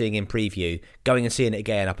enjoy seeing in preview. Going and seeing it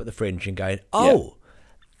again up at the Fringe and going, oh.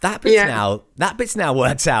 That bit's now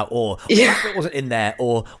worked out, or that bit wasn't in there,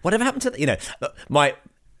 or whatever happened to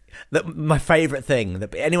my favourite thing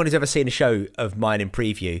that anyone who's ever seen a show of mine in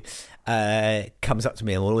preview comes up to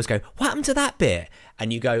me and will always go, "What happened to that bit?"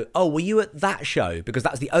 And you go, "Oh, were you at that show?" Because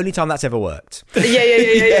that's the only time that's ever worked.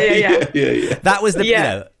 Yeah. That was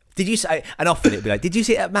the Did you say? And often it'd be like, "Did you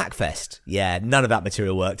see it at MacFest?" Yeah, none of that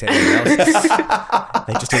material worked anywhere else.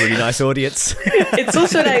 They're just a really nice audience. It's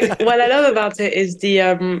also like what I love about it is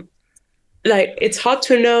the like, it's hard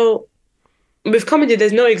to know. With comedy,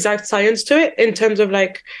 there's no exact science to it in terms of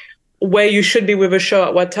like where you should be with a show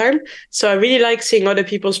at what time. So I really like seeing other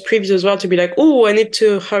people's previews as well to be like, oh, I need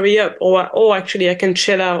to hurry up, or oh, actually I can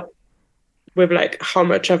chill out with like how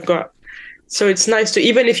much I've got. So it's nice to,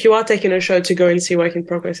 even if you are taking a show, to go and see work in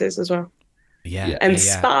progresses as well. Yeah. And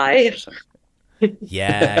spy.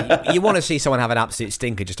 Yeah, you want to see someone have an absolute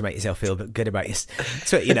stinker just to make yourself feel good about it.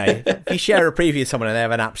 So, you know, if you share a preview with someone and they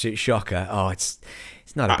have an absolute shocker,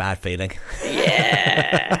 it's not a bad feeling.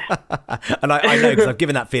 Yeah. And I know, because I've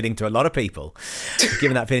given that feeling to a lot of people. I've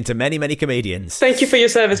given that feeling to many, many comedians. Thank you for your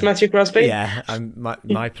service, Matthew Crosby. Yeah,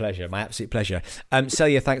 my pleasure, my absolute pleasure.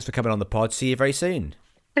 Celia, thanks for coming on the pod. See you very soon.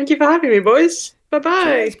 Thank you for having me, boys.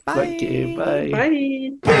 Bye-bye. Bye. Thank you. Bye. Bye.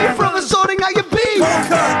 Beef from the sorting out your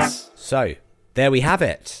beef. So, there we have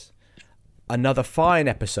it. Another fine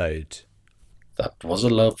episode. That was a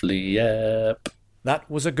lovely ep. That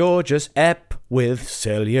was a gorgeous ep with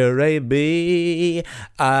Celya AB.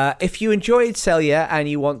 If you enjoyed Celya and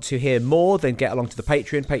you want to hear more, then get along to the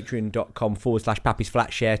Patreon, patreon.com/Pappy's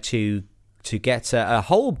Flatshare to get a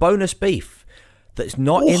whole bonus beef that's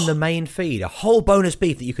not in the main feed. A whole bonus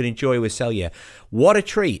beef that you can enjoy with Celya. What a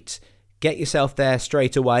treat. Get yourself there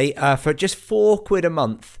straight away. For just £4 a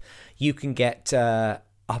month, you can get a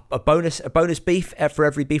bonus beef for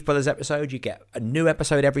every Beef Brothers episode. You get a new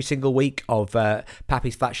episode every single week of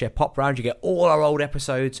Pappy's Flatshare Pop Round. You get all our old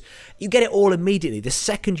episodes. You get it all immediately. The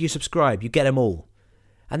second you subscribe, you get them all.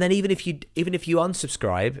 And then even if you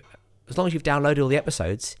unsubscribe, as long as you've downloaded all the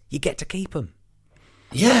episodes, you get to keep them.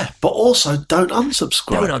 Yeah, but also don't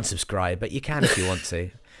unsubscribe. Don't unsubscribe, but you can if you want to.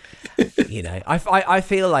 You know, I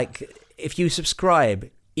feel like if you subscribe,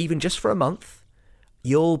 even just for a month,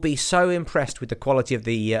 you'll be so impressed with the quality of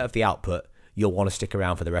the output, you'll want to stick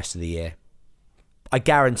around for the rest of the year. I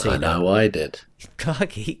guarantee. I know, I did.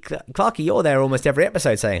 Clarky, you're there almost every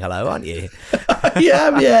episode saying hello, aren't you?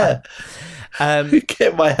 Yeah.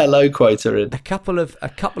 Get my hello quota in. A couple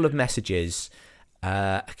of messages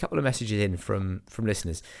in from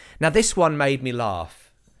listeners. Now this one made me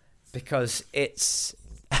laugh because it's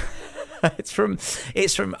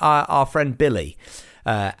from our friend Billy.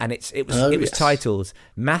 And it was titled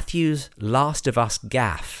Matthew's Last of Us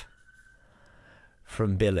Gaff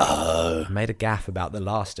from Billy. Oh. Made a gaff about The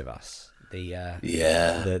Last of Us, the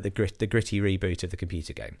gritty reboot of the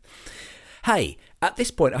computer game. Hey, at this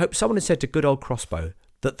point, I hope someone has said to good old Crossbow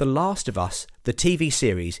that The Last of Us, the TV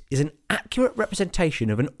series, is an accurate representation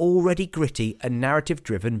of an already gritty and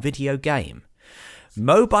narrative-driven video game.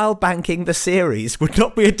 Mobile banking, the series, would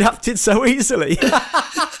not be adapted so easily.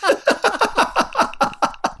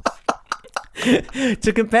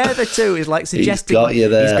 To compare the two is like suggesting... He's got you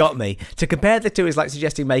there. He's got me. To compare the two is like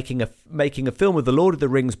suggesting making a film with the Lord of the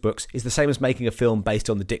Rings books is the same as making a film based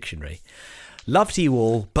on the dictionary. Love to you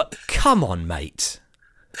all, but come on, mate.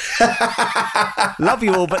 Love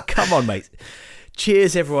you all, but come on, mate.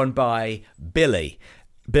 Cheers, everyone, by Billy.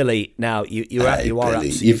 Billy, now you're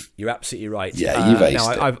absolutely right. Yeah, you've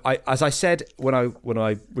aced it. As I said when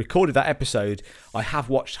I recorded that episode, I have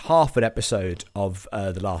watched half an episode of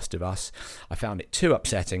The Last of Us. I found it too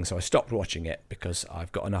upsetting, so I stopped watching it because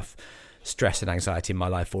I've got enough stress and anxiety in my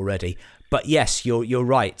life already. But yes, you're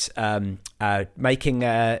right. Making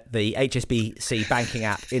the HSBC banking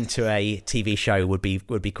app into a TV show would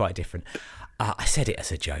be quite different. I said it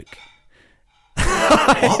as a joke.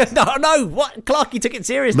 No, what? Clarky took it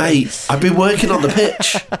seriously. Mate, I've been working on the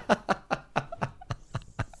pitch.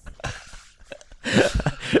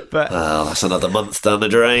 But that's another month down the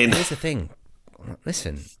drain. Here's the thing.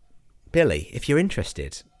 Listen, Billy, if you're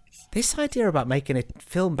interested, this idea about making a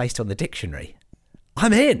film based on the dictionary,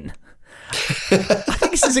 I'm in. I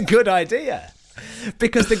think this is a good idea.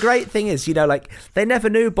 Because the great thing is, they never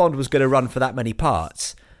knew Bond was going to run for that many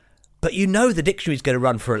parts. But the dictionary's going to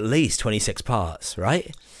run for at least 26 parts,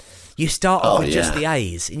 right? You start off with just the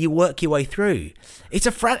A's and you work your way through. It's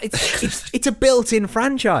a built-in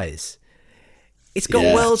franchise. It's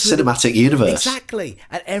got worlds, cinematic universe. Exactly.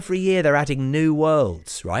 And every year they're adding new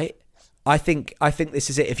worlds, right? I think this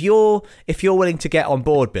is it. If you're willing to get on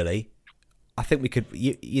board, Billy, I think we could.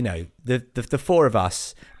 The four of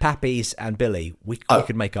us, Pappies and Billy, we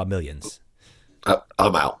could make our millions.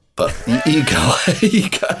 I'm out. But you go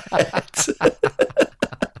ahead.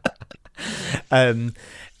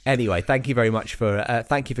 Anyway, thank you very much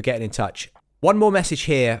thank you for getting in touch. One more message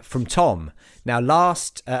here from Tom. Now,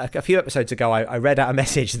 a few episodes ago, I read out a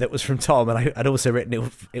message that was from Tom, and I'd also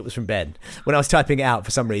written it was from Ben. When I was typing it out,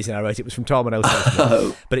 for some reason, I wrote it was from Tom, and I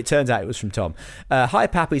also but it turns out it was from Tom. Hi,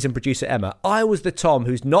 Pappies and producer Emma. I was the Tom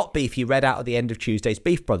whose not beef you read out at the end of Tuesday's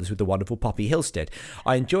Beef Brothers with the wonderful Poppy Hillstead.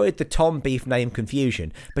 I enjoyed the Tom beef name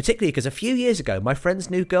confusion, particularly because a few years ago, my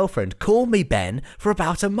friend's new girlfriend called me Ben for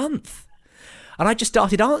about a month. And I just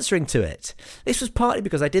started answering to it. This was partly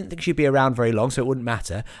because I didn't think she'd be around very long, so it wouldn't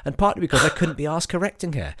matter, and partly because I couldn't be asked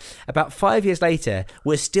correcting her. About 5 years later,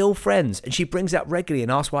 we're still friends, and she brings it up regularly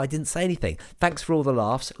and asks why I didn't say anything. Thanks for all the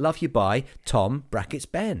laughs. Love you, bye. Tom, brackets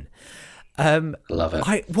Ben. Love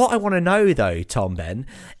it. What I want to know, though, Tom, Ben,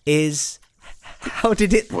 is how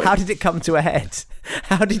did it come to a head?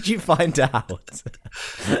 How did you find out?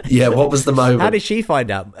 Yeah, what was the moment? How did she find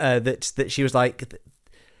out that she was like...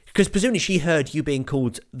 Because presumably she heard you being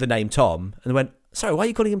called the name Tom and went, sorry, why are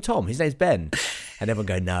you calling him Tom? His name's Ben. And everyone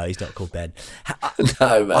go, no, he's not called Ben.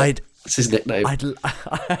 No, man. It's his nickname. I'd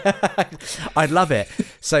love it.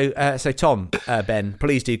 So Tom, Ben,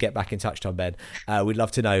 please do get back in touch, Tom, Ben. We'd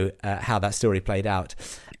love to know how that story played out.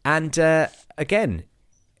 And again,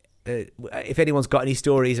 if anyone's got any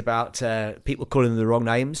stories about people calling them the wrong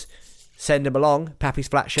names, send them along,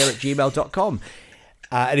 pappiesflatshare@gmail.com.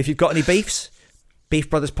 And if you've got any beefs,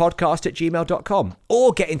 beefbrotherspodcast@gmail.com,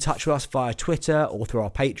 or get in touch with us via Twitter or through our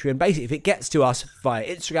Patreon. Basically, if it gets to us via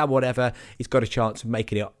Instagram or whatever, it's got a chance of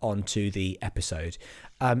making it onto the episode.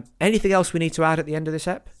 Anything else we need to add at the end of this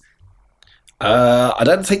ep? I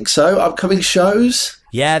don't think so. Upcoming shows?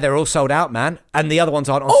 Yeah, they're all sold out, man. And the other ones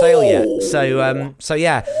aren't on sale yet. So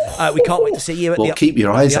yeah, we can't wait to see you at keep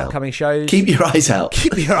your eyes out. Upcoming shows. Keep your eyes out.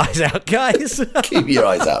 Keep your eyes out, guys. Keep your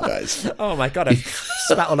eyes out, guys. Oh my God, I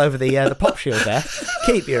spat all over the pop shield there.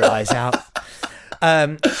 Keep your eyes out.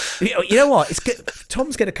 You know what? It's good.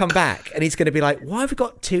 Tom's going to come back and he's going to be like, why have we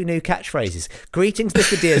got two new catchphrases? Greetings,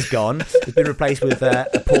 Mr. Deer's gone. It's been replaced with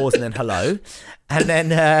a pause and then hello. And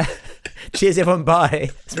then cheers, everyone, bye.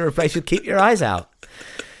 It's been replaced with keep your eyes out.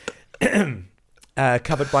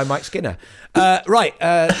 Covered by Mike Skinner. Right,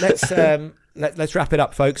 let's wrap it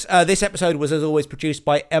up, folks. This episode was, as always, produced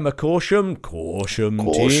by Emma Corsham.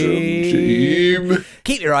 Corsham team.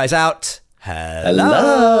 Keep your eyes out.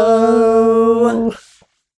 Hello.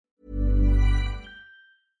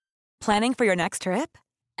 Planning for your next trip?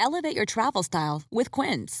 Elevate your travel style with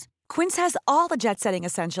Quince. Quince has all the jet-setting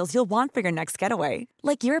essentials you'll want for your next getaway,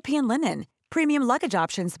 like European linen, premium luggage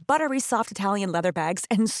options, buttery soft Italian leather bags,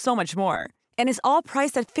 and so much more. And is all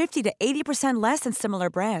priced at 50 to 80% less than similar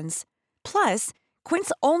brands. Plus,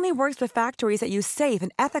 Quince only works with factories that use safe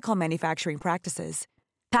and ethical manufacturing practices.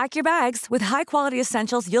 Pack your bags with high-quality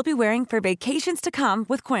essentials you'll be wearing for vacations to come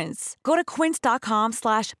with Quince. Go to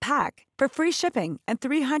quince.com/pack for free shipping and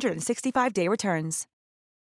 365-day returns.